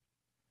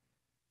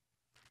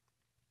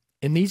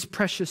 In these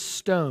precious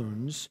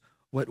stones,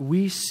 what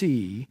we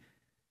see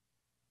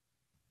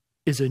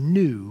is a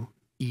new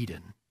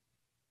Eden.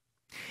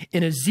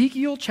 In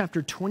Ezekiel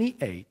chapter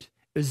 28,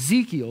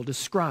 Ezekiel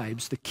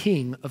describes the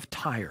king of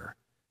Tyre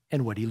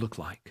and what he looked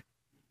like.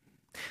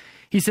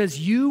 He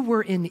says, "You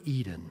were in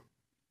Eden,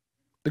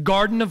 the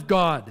garden of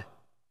God.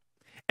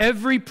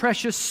 Every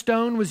precious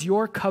stone was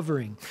your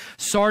covering.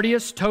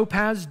 Sardius,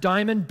 topaz,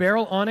 diamond,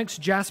 beryl, onyx,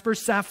 jasper,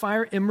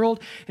 sapphire,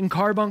 emerald, and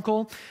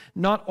carbuncle."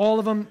 Not all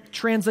of them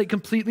translate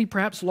completely,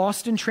 perhaps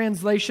lost in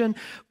translation.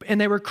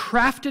 "And they were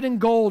crafted in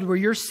gold, were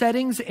your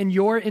settings and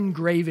your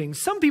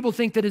engravings." Some people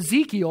think that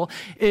Ezekiel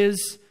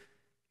is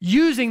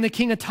using the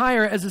king of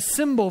Tyre as a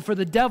symbol for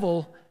the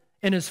devil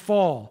and his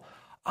fall.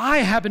 I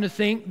happen to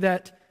think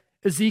that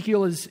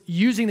Ezekiel is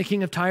using the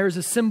king of Tyre as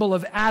a symbol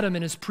of Adam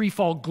and his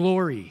pre-fall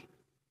glory.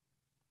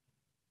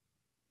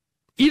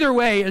 Either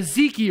way,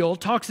 Ezekiel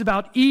talks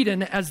about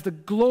Eden as the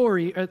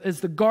glory,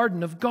 as the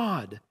garden of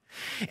God.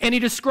 And he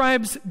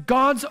describes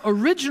God's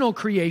original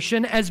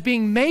creation as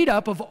being made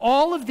up of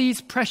all of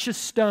these precious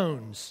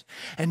stones.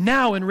 And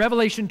now in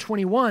Revelation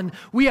 21,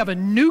 we have a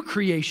new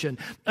creation,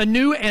 a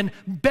new and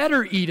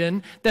better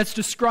Eden that's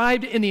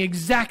described in the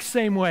exact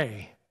same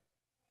way.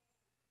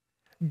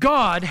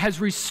 God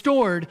has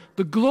restored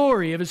the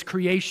glory of his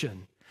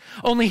creation.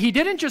 Only he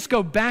didn't just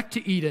go back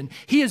to Eden.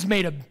 He has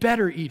made a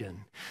better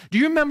Eden. Do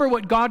you remember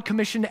what God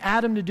commissioned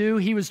Adam to do?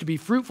 He was to be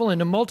fruitful and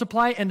to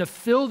multiply and to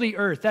fill the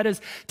earth. That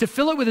is, to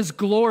fill it with his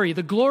glory,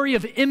 the glory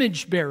of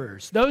image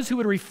bearers, those who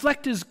would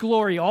reflect his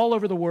glory all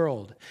over the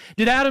world.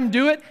 Did Adam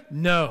do it?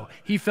 No.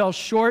 He fell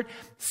short.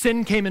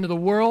 Sin came into the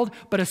world,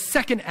 but a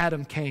second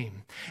Adam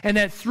came. And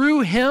that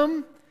through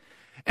him,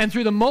 and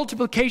through the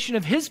multiplication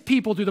of his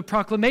people, through the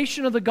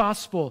proclamation of the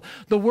gospel,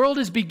 the world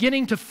is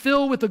beginning to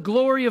fill with the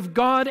glory of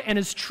God and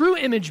his true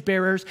image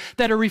bearers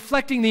that are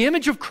reflecting the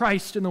image of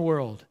Christ in the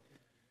world.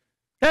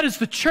 That is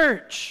the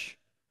church.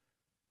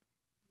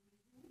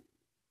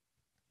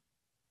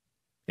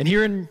 And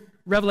here in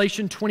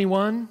Revelation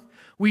 21,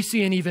 we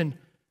see an even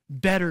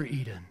better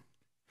Eden.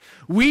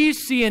 We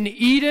see an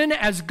Eden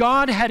as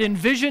God had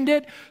envisioned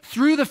it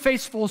through the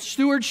faithful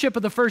stewardship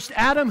of the first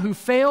Adam who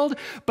failed,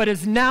 but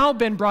has now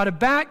been brought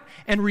back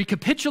and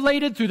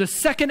recapitulated through the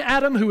second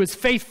Adam who is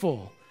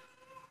faithful.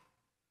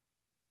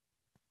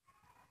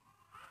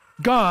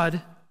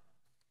 God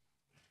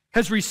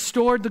has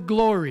restored the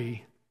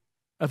glory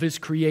of his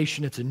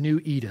creation. It's a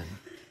new Eden.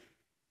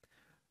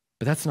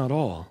 But that's not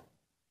all.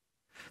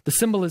 The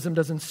symbolism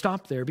doesn't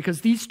stop there,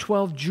 because these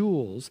 12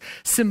 jewels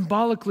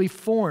symbolically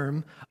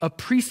form a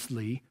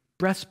priestly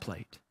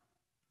breastplate.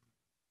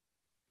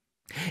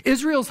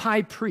 Israel's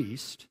high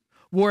priest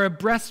wore a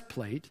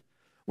breastplate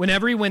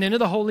whenever he went into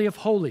the Holy of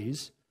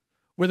Holies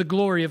where the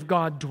glory of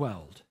God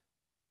dwelled.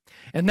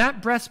 And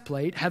that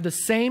breastplate had the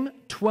same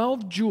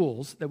 12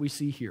 jewels that we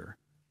see here.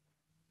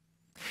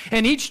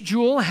 And each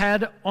jewel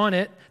had on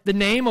it the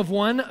name of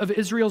one of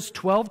Israel's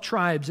 12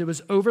 tribes. It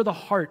was over the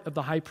heart of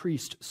the high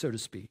priest, so to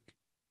speak.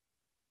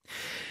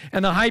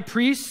 And the high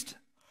priest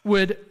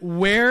would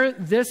wear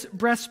this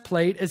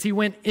breastplate as he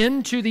went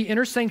into the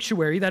inner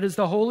sanctuary, that is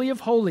the Holy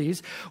of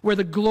Holies, where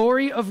the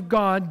glory of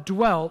God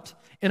dwelt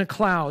in a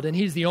cloud. And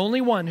he's the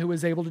only one who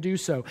was able to do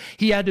so.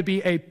 He had to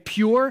be a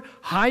pure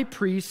high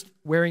priest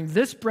wearing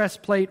this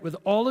breastplate with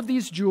all of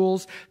these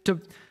jewels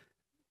to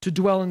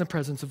dwell in the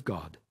presence of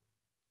God.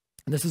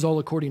 And this is all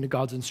according to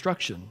God's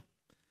instruction.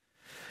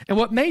 And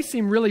what may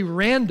seem really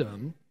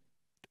random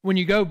when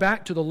you go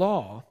back to the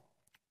law,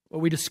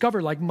 what we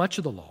discover, like much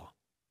of the law,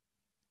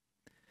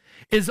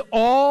 is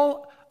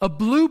all a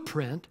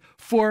blueprint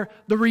for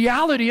the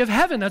reality of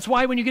heaven. That's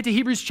why when you get to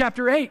Hebrews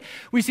chapter 8,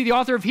 we see the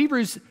author of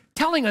Hebrews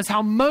telling us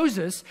how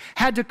Moses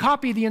had to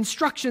copy the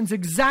instructions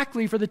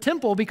exactly for the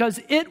temple because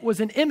it was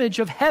an image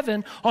of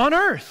heaven on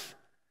earth.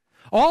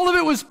 All of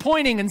it was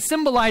pointing and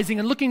symbolizing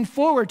and looking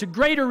forward to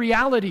greater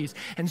realities.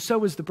 And so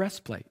was the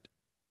breastplate.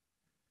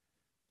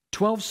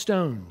 12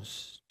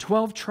 stones,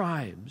 12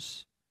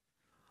 tribes,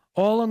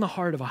 all on the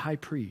heart of a high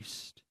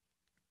priest.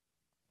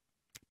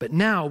 But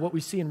now what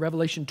we see in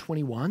Revelation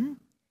 21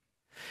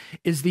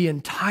 is the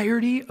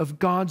entirety of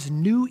God's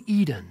new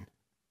Eden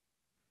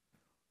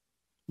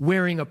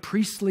wearing a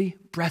priestly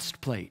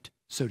breastplate,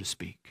 so to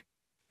speak,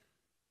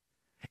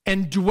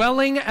 and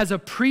dwelling as a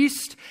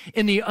priest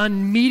in the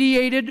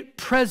unmediated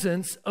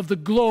presence of the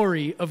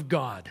glory of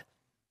God.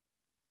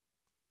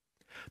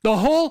 The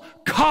whole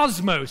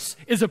cosmos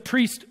is a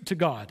priest to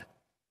God.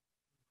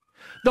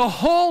 The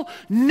whole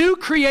new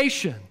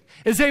creation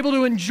is able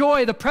to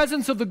enjoy the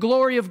presence of the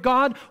glory of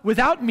God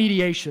without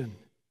mediation.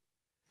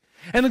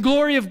 And the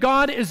glory of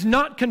God is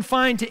not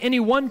confined to any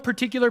one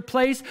particular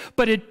place,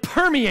 but it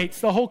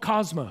permeates the whole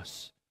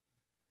cosmos.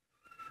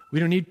 We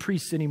don't need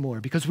priests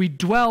anymore because we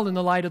dwell in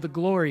the light of the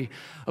glory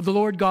of the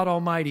Lord God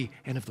Almighty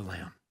and of the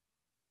Lamb.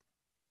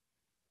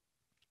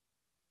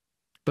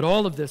 But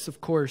all of this,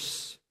 of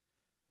course,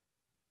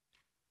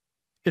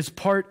 is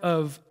part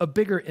of a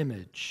bigger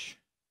image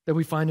that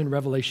we find in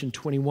Revelation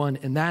 21,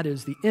 and that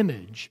is the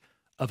image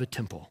of a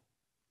temple.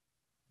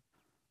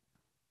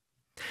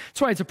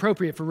 That's why it's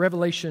appropriate for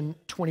Revelation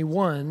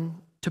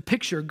 21 to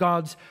picture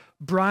God's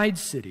bride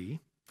city,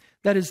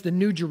 that is the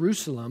New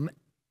Jerusalem,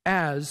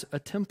 as a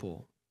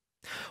temple.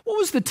 What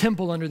was the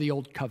temple under the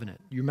Old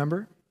Covenant? You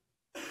remember?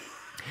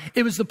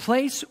 It was the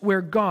place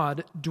where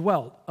God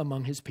dwelt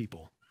among his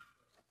people.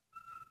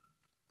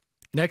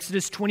 In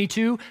Exodus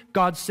 22,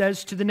 God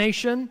says to the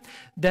nation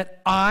that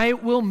I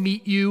will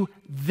meet you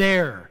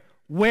there.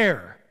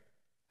 Where?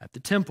 At the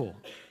temple,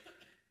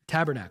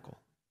 tabernacle.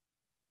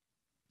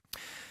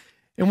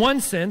 In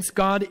one sense,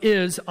 God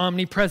is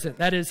omnipresent.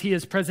 That is, he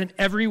is present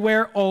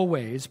everywhere,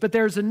 always. But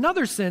there's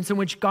another sense in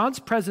which God's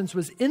presence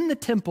was in the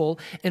temple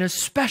in a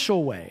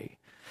special way.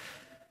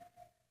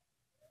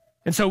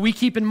 And so we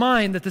keep in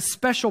mind that the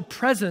special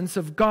presence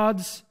of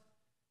God's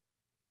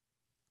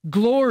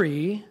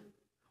glory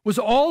was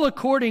all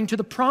according to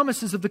the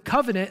promises of the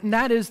covenant, and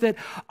that is that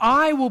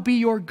I will be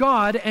your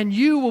God and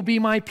you will be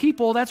my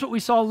people. That's what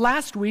we saw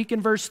last week in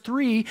verse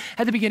 3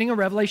 at the beginning of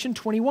Revelation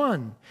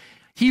 21.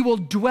 He will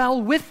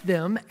dwell with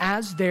them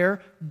as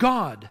their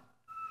God.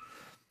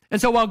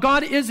 And so while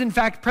God is in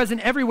fact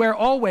present everywhere,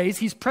 always,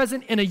 he's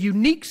present in a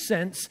unique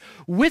sense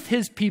with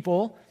his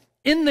people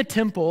in the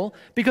temple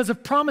because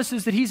of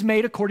promises that he's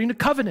made according to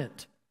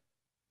covenant.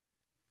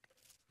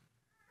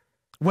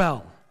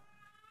 Well,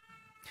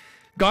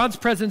 God's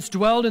presence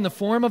dwelled in the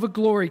form of a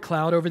glory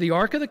cloud over the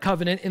Ark of the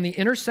Covenant in the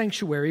inner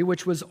sanctuary,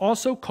 which was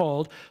also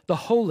called the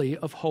Holy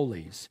of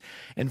Holies.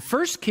 And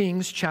 1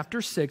 Kings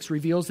chapter 6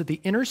 reveals that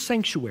the inner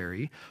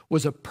sanctuary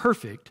was a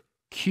perfect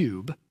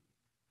cube,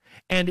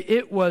 and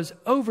it was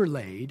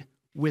overlaid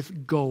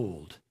with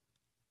gold.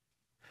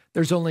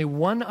 There's only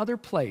one other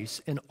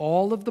place in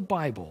all of the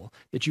Bible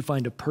that you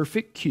find a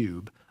perfect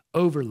cube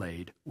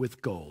overlaid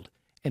with gold,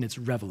 and it's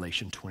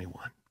Revelation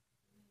 21.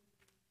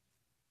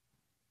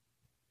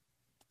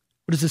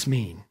 What does this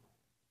mean?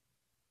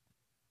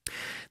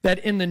 That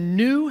in the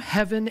new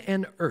heaven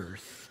and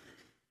earth,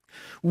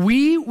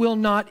 we will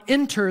not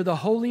enter the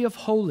Holy of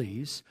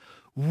Holies.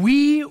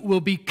 We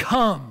will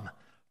become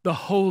the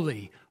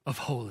Holy of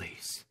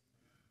Holies.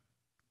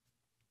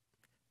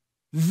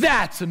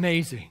 That's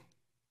amazing.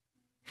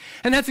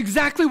 And that's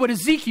exactly what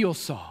Ezekiel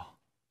saw.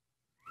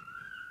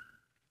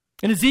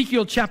 In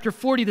Ezekiel chapter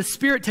 40, the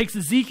Spirit takes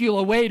Ezekiel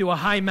away to a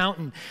high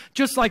mountain,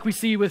 just like we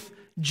see with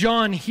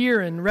John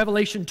here in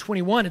Revelation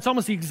 21. It's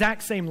almost the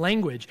exact same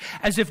language,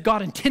 as if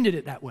God intended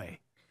it that way,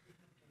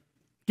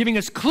 giving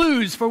us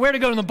clues for where to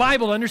go in the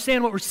Bible to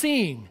understand what we're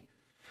seeing.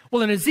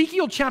 Well, in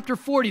Ezekiel chapter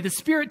 40, the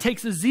Spirit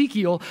takes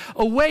Ezekiel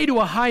away to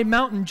a high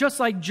mountain, just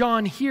like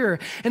John here,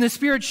 and the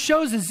Spirit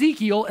shows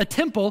Ezekiel a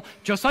temple,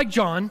 just like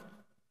John.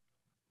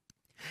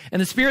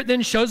 And the Spirit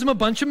then shows him a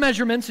bunch of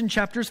measurements in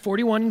chapters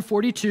 41 and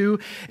 42.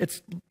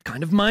 It's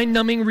kind of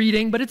mind-numbing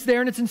reading, but it's there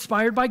and it's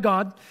inspired by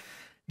God.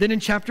 Then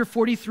in chapter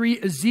 43,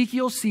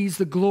 Ezekiel sees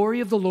the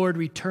glory of the Lord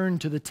return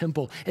to the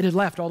temple. It had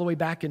left all the way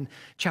back in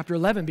chapter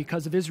 11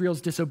 because of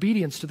Israel's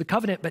disobedience to the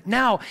covenant. But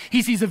now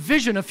he sees a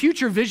vision, a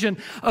future vision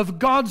of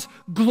God's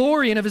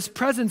glory and of his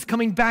presence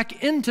coming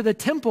back into the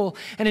temple.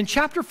 And in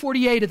chapter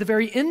 48, at the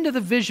very end of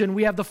the vision,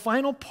 we have the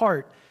final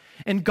part.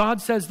 And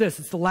God says this,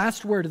 it's the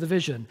last word of the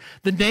vision.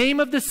 The name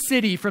of the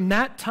city from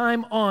that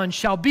time on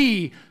shall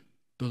be,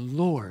 the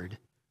Lord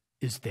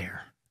is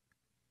there.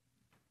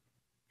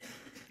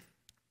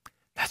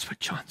 That's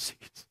what John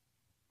sees.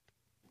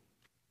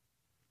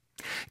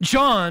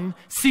 John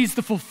sees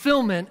the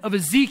fulfillment of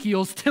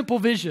Ezekiel's temple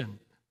vision.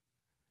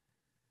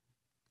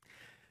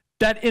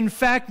 That in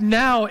fact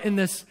now in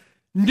this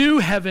new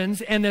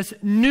heavens and this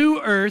new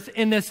earth,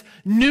 in this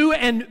new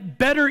and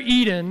better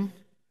Eden,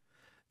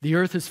 the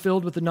earth is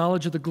filled with the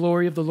knowledge of the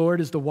glory of the Lord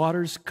as the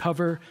waters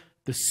cover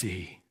the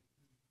sea.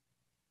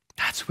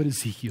 That's what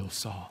Ezekiel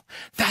saw.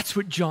 That's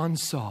what John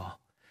saw.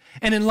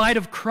 And in light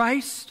of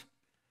Christ,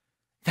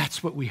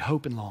 that's what we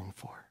hope and long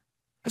for.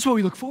 That's what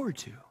we look forward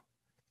to.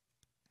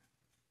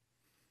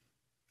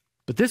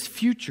 But this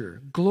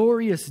future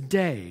glorious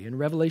day in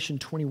Revelation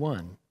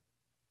 21,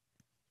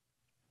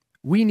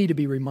 we need to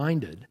be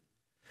reminded,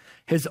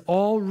 has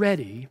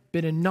already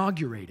been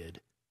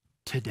inaugurated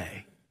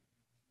today.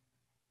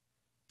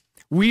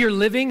 We are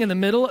living in the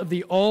middle of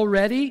the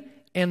already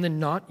and the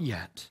not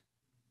yet.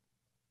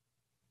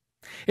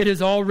 It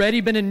has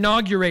already been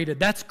inaugurated.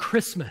 That's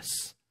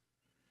Christmas.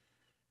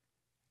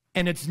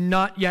 And it's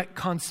not yet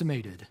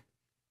consummated.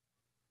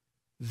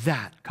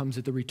 That comes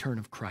at the return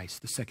of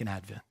Christ, the second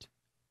advent.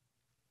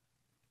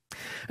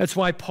 That's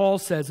why Paul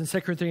says in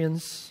 2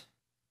 Corinthians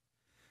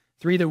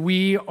 3 that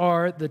we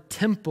are the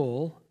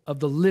temple of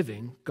the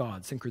living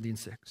God, 2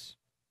 Corinthians 6.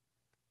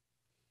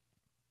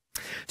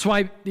 That's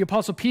why the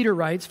Apostle Peter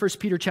writes, 1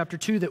 Peter chapter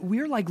 2, that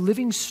we're like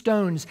living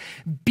stones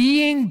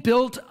being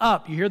built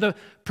up. You hear the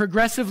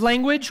progressive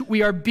language?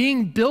 We are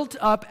being built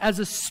up as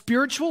a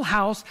spiritual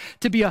house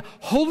to be a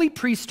holy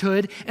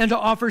priesthood and to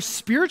offer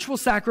spiritual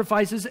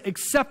sacrifices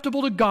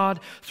acceptable to God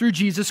through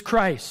Jesus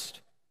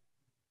Christ.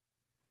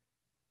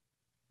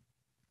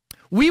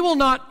 We will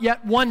not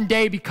yet one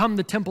day become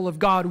the temple of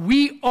God.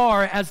 We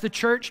are, as the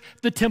church,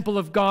 the temple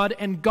of God,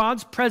 and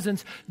God's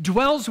presence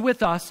dwells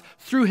with us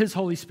through His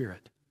Holy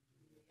Spirit.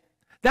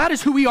 That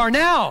is who we are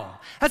now.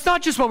 That's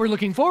not just what we're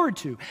looking forward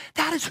to.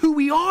 That is who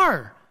we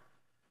are.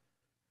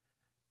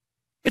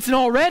 It's an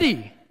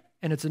already,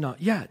 and it's a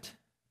not yet.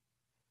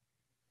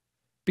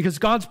 Because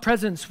God's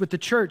presence with the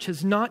church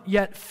has not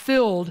yet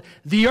filled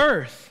the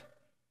earth.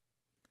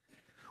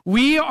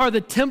 We are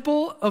the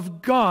temple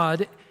of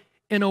God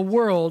in a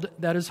world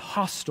that is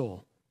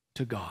hostile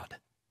to God.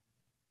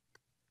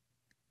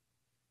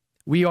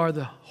 We are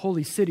the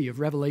holy city of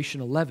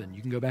Revelation 11.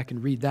 You can go back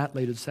and read that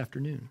later this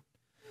afternoon.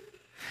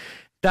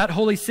 That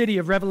holy city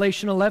of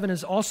Revelation 11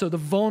 is also the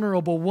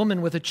vulnerable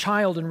woman with a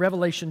child in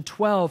Revelation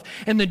 12.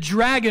 And the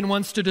dragon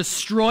wants to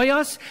destroy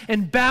us,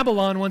 and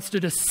Babylon wants to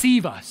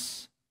deceive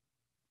us.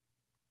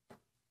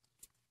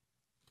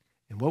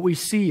 And what we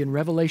see in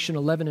Revelation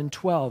 11 and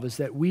 12 is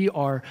that we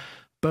are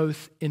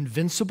both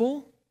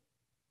invincible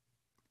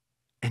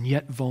and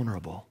yet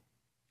vulnerable.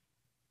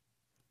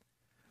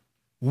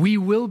 We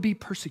will be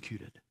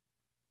persecuted,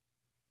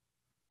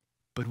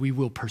 but we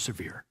will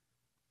persevere.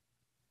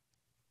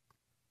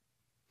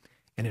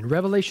 And in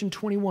Revelation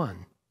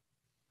 21,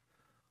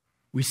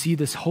 we see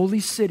this holy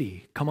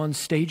city come on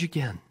stage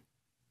again.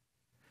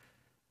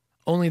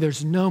 Only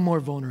there's no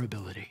more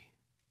vulnerability.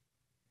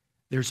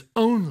 There's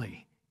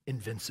only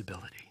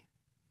invincibility.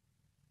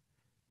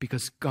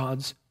 Because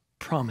God's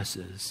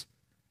promises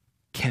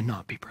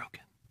cannot be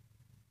broken.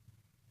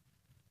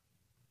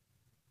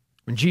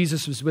 When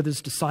Jesus was with His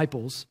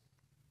disciples,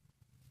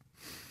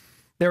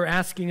 they were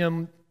asking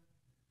Him,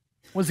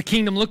 what does the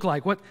kingdom look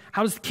like?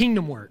 How does the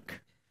kingdom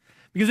work?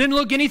 Because it didn't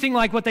look anything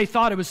like what they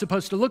thought it was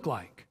supposed to look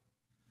like.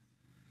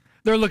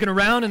 They're looking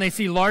around and they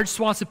see large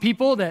swaths of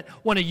people that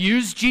want to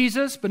use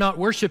Jesus but not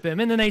worship Him.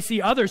 And then they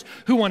see others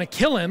who want to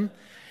kill Him.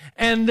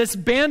 And this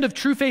band of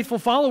true faithful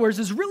followers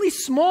is really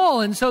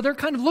small. And so they're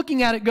kind of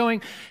looking at it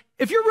going,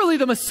 if you're really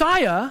the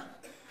Messiah,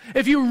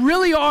 if you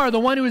really are the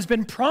one who has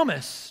been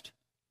promised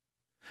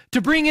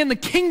to bring in the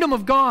kingdom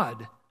of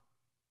God,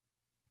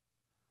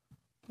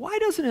 why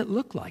doesn't it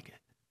look like it?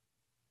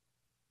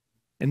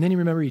 And then you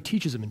remember He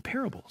teaches them in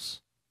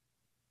parables.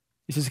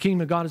 He says the kingdom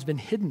of God has been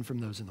hidden from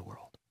those in the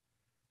world.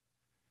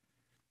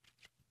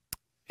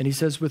 And He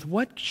says, with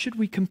what should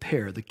we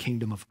compare the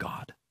kingdom of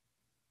God?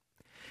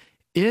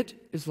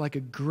 It is like a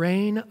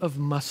grain of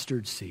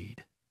mustard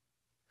seed,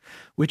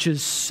 which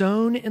is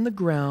sown in the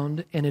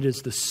ground, and it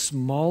is the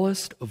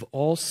smallest of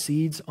all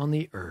seeds on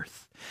the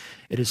earth.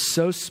 It is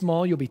so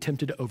small you'll be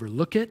tempted to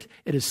overlook it.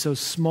 It is so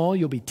small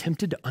you'll be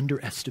tempted to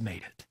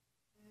underestimate it.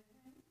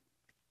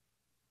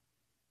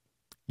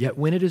 Yet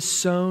when it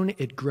is sown,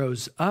 it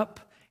grows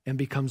up and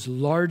becomes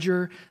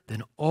larger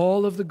than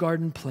all of the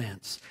garden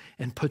plants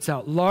and puts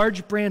out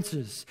large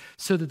branches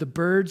so that the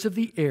birds of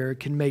the air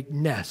can make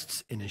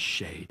nests in its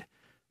shade.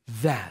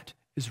 That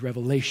is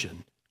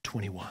Revelation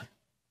 21.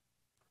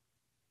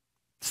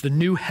 It's the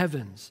new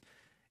heavens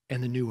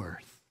and the new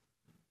earth.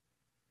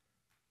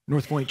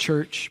 North Point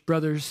Church,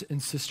 brothers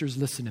and sisters,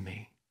 listen to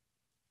me.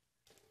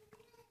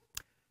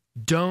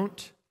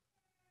 Don't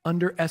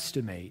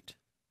underestimate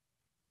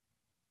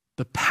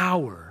the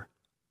power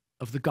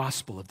of the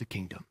gospel of the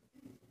kingdom.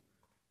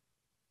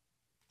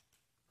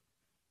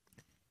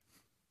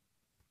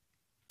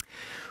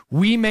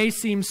 We may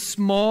seem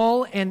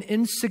small and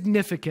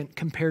insignificant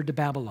compared to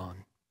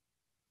Babylon.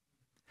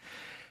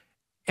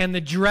 And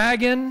the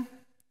dragon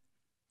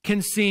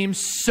can seem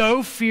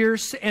so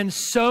fierce and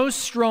so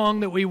strong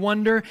that we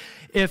wonder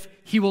if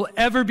he will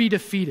ever be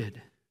defeated.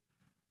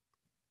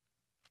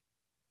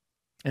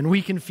 And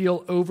we can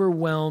feel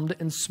overwhelmed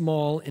and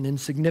small and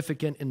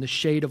insignificant in the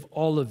shade of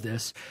all of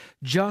this,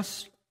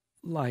 just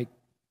like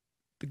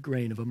the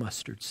grain of a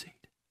mustard seed.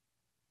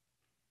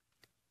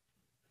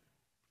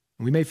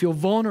 We may feel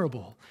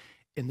vulnerable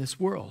in this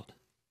world.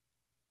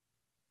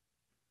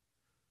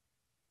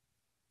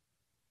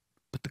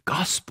 But the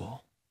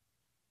gospel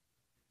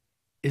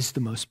is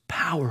the most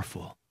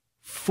powerful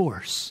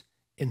force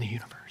in the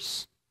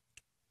universe.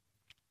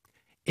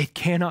 It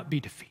cannot be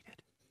defeated.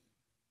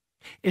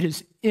 It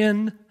is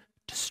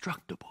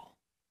indestructible.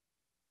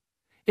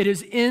 It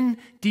is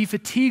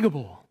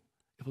indefatigable.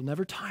 It will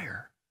never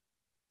tire.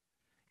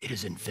 It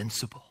is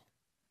invincible.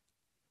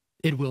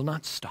 It will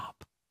not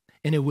stop,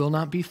 and it will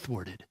not be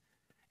thwarted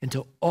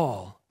until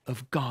all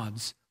of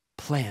God's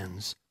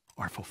plans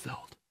are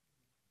fulfilled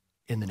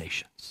in the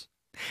nations.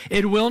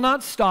 It will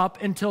not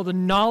stop until the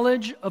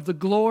knowledge of the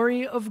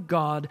glory of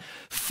God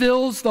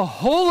fills the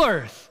whole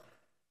earth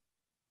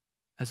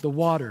as the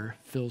water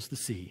fills the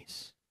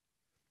seas.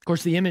 Of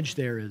course, the image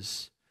there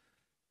is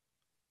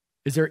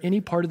there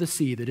any part of the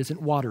sea that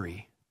isn't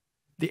watery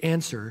The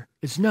answer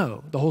is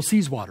no. The whole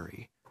sea's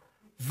watery.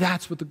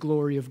 That's what the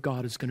glory of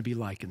God is going to be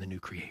like in the new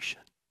creation.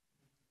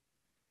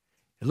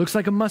 It looks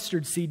like a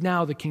mustard seed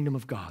now, the kingdom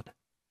of God.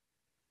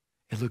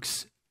 It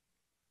looks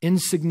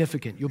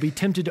insignificant. You'll be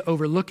tempted to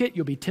overlook it.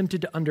 You'll be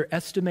tempted to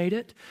underestimate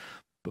it.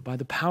 But by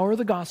the power of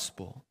the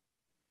gospel,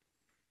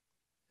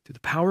 through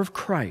the power of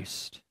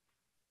Christ,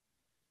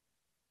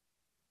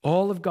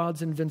 all of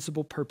God's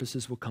invincible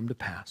purposes will come to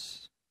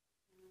pass.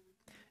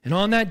 And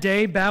on that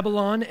day,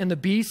 Babylon and the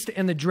beast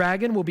and the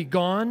dragon will be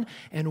gone,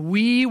 and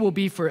we will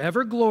be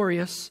forever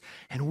glorious,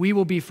 and we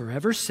will be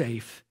forever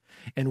safe,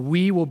 and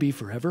we will be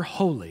forever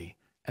holy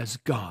as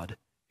God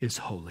is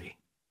holy.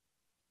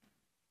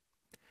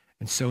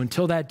 And so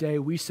until that day,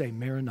 we say,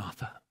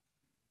 Maranatha,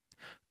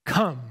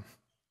 come,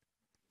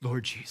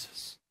 Lord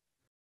Jesus.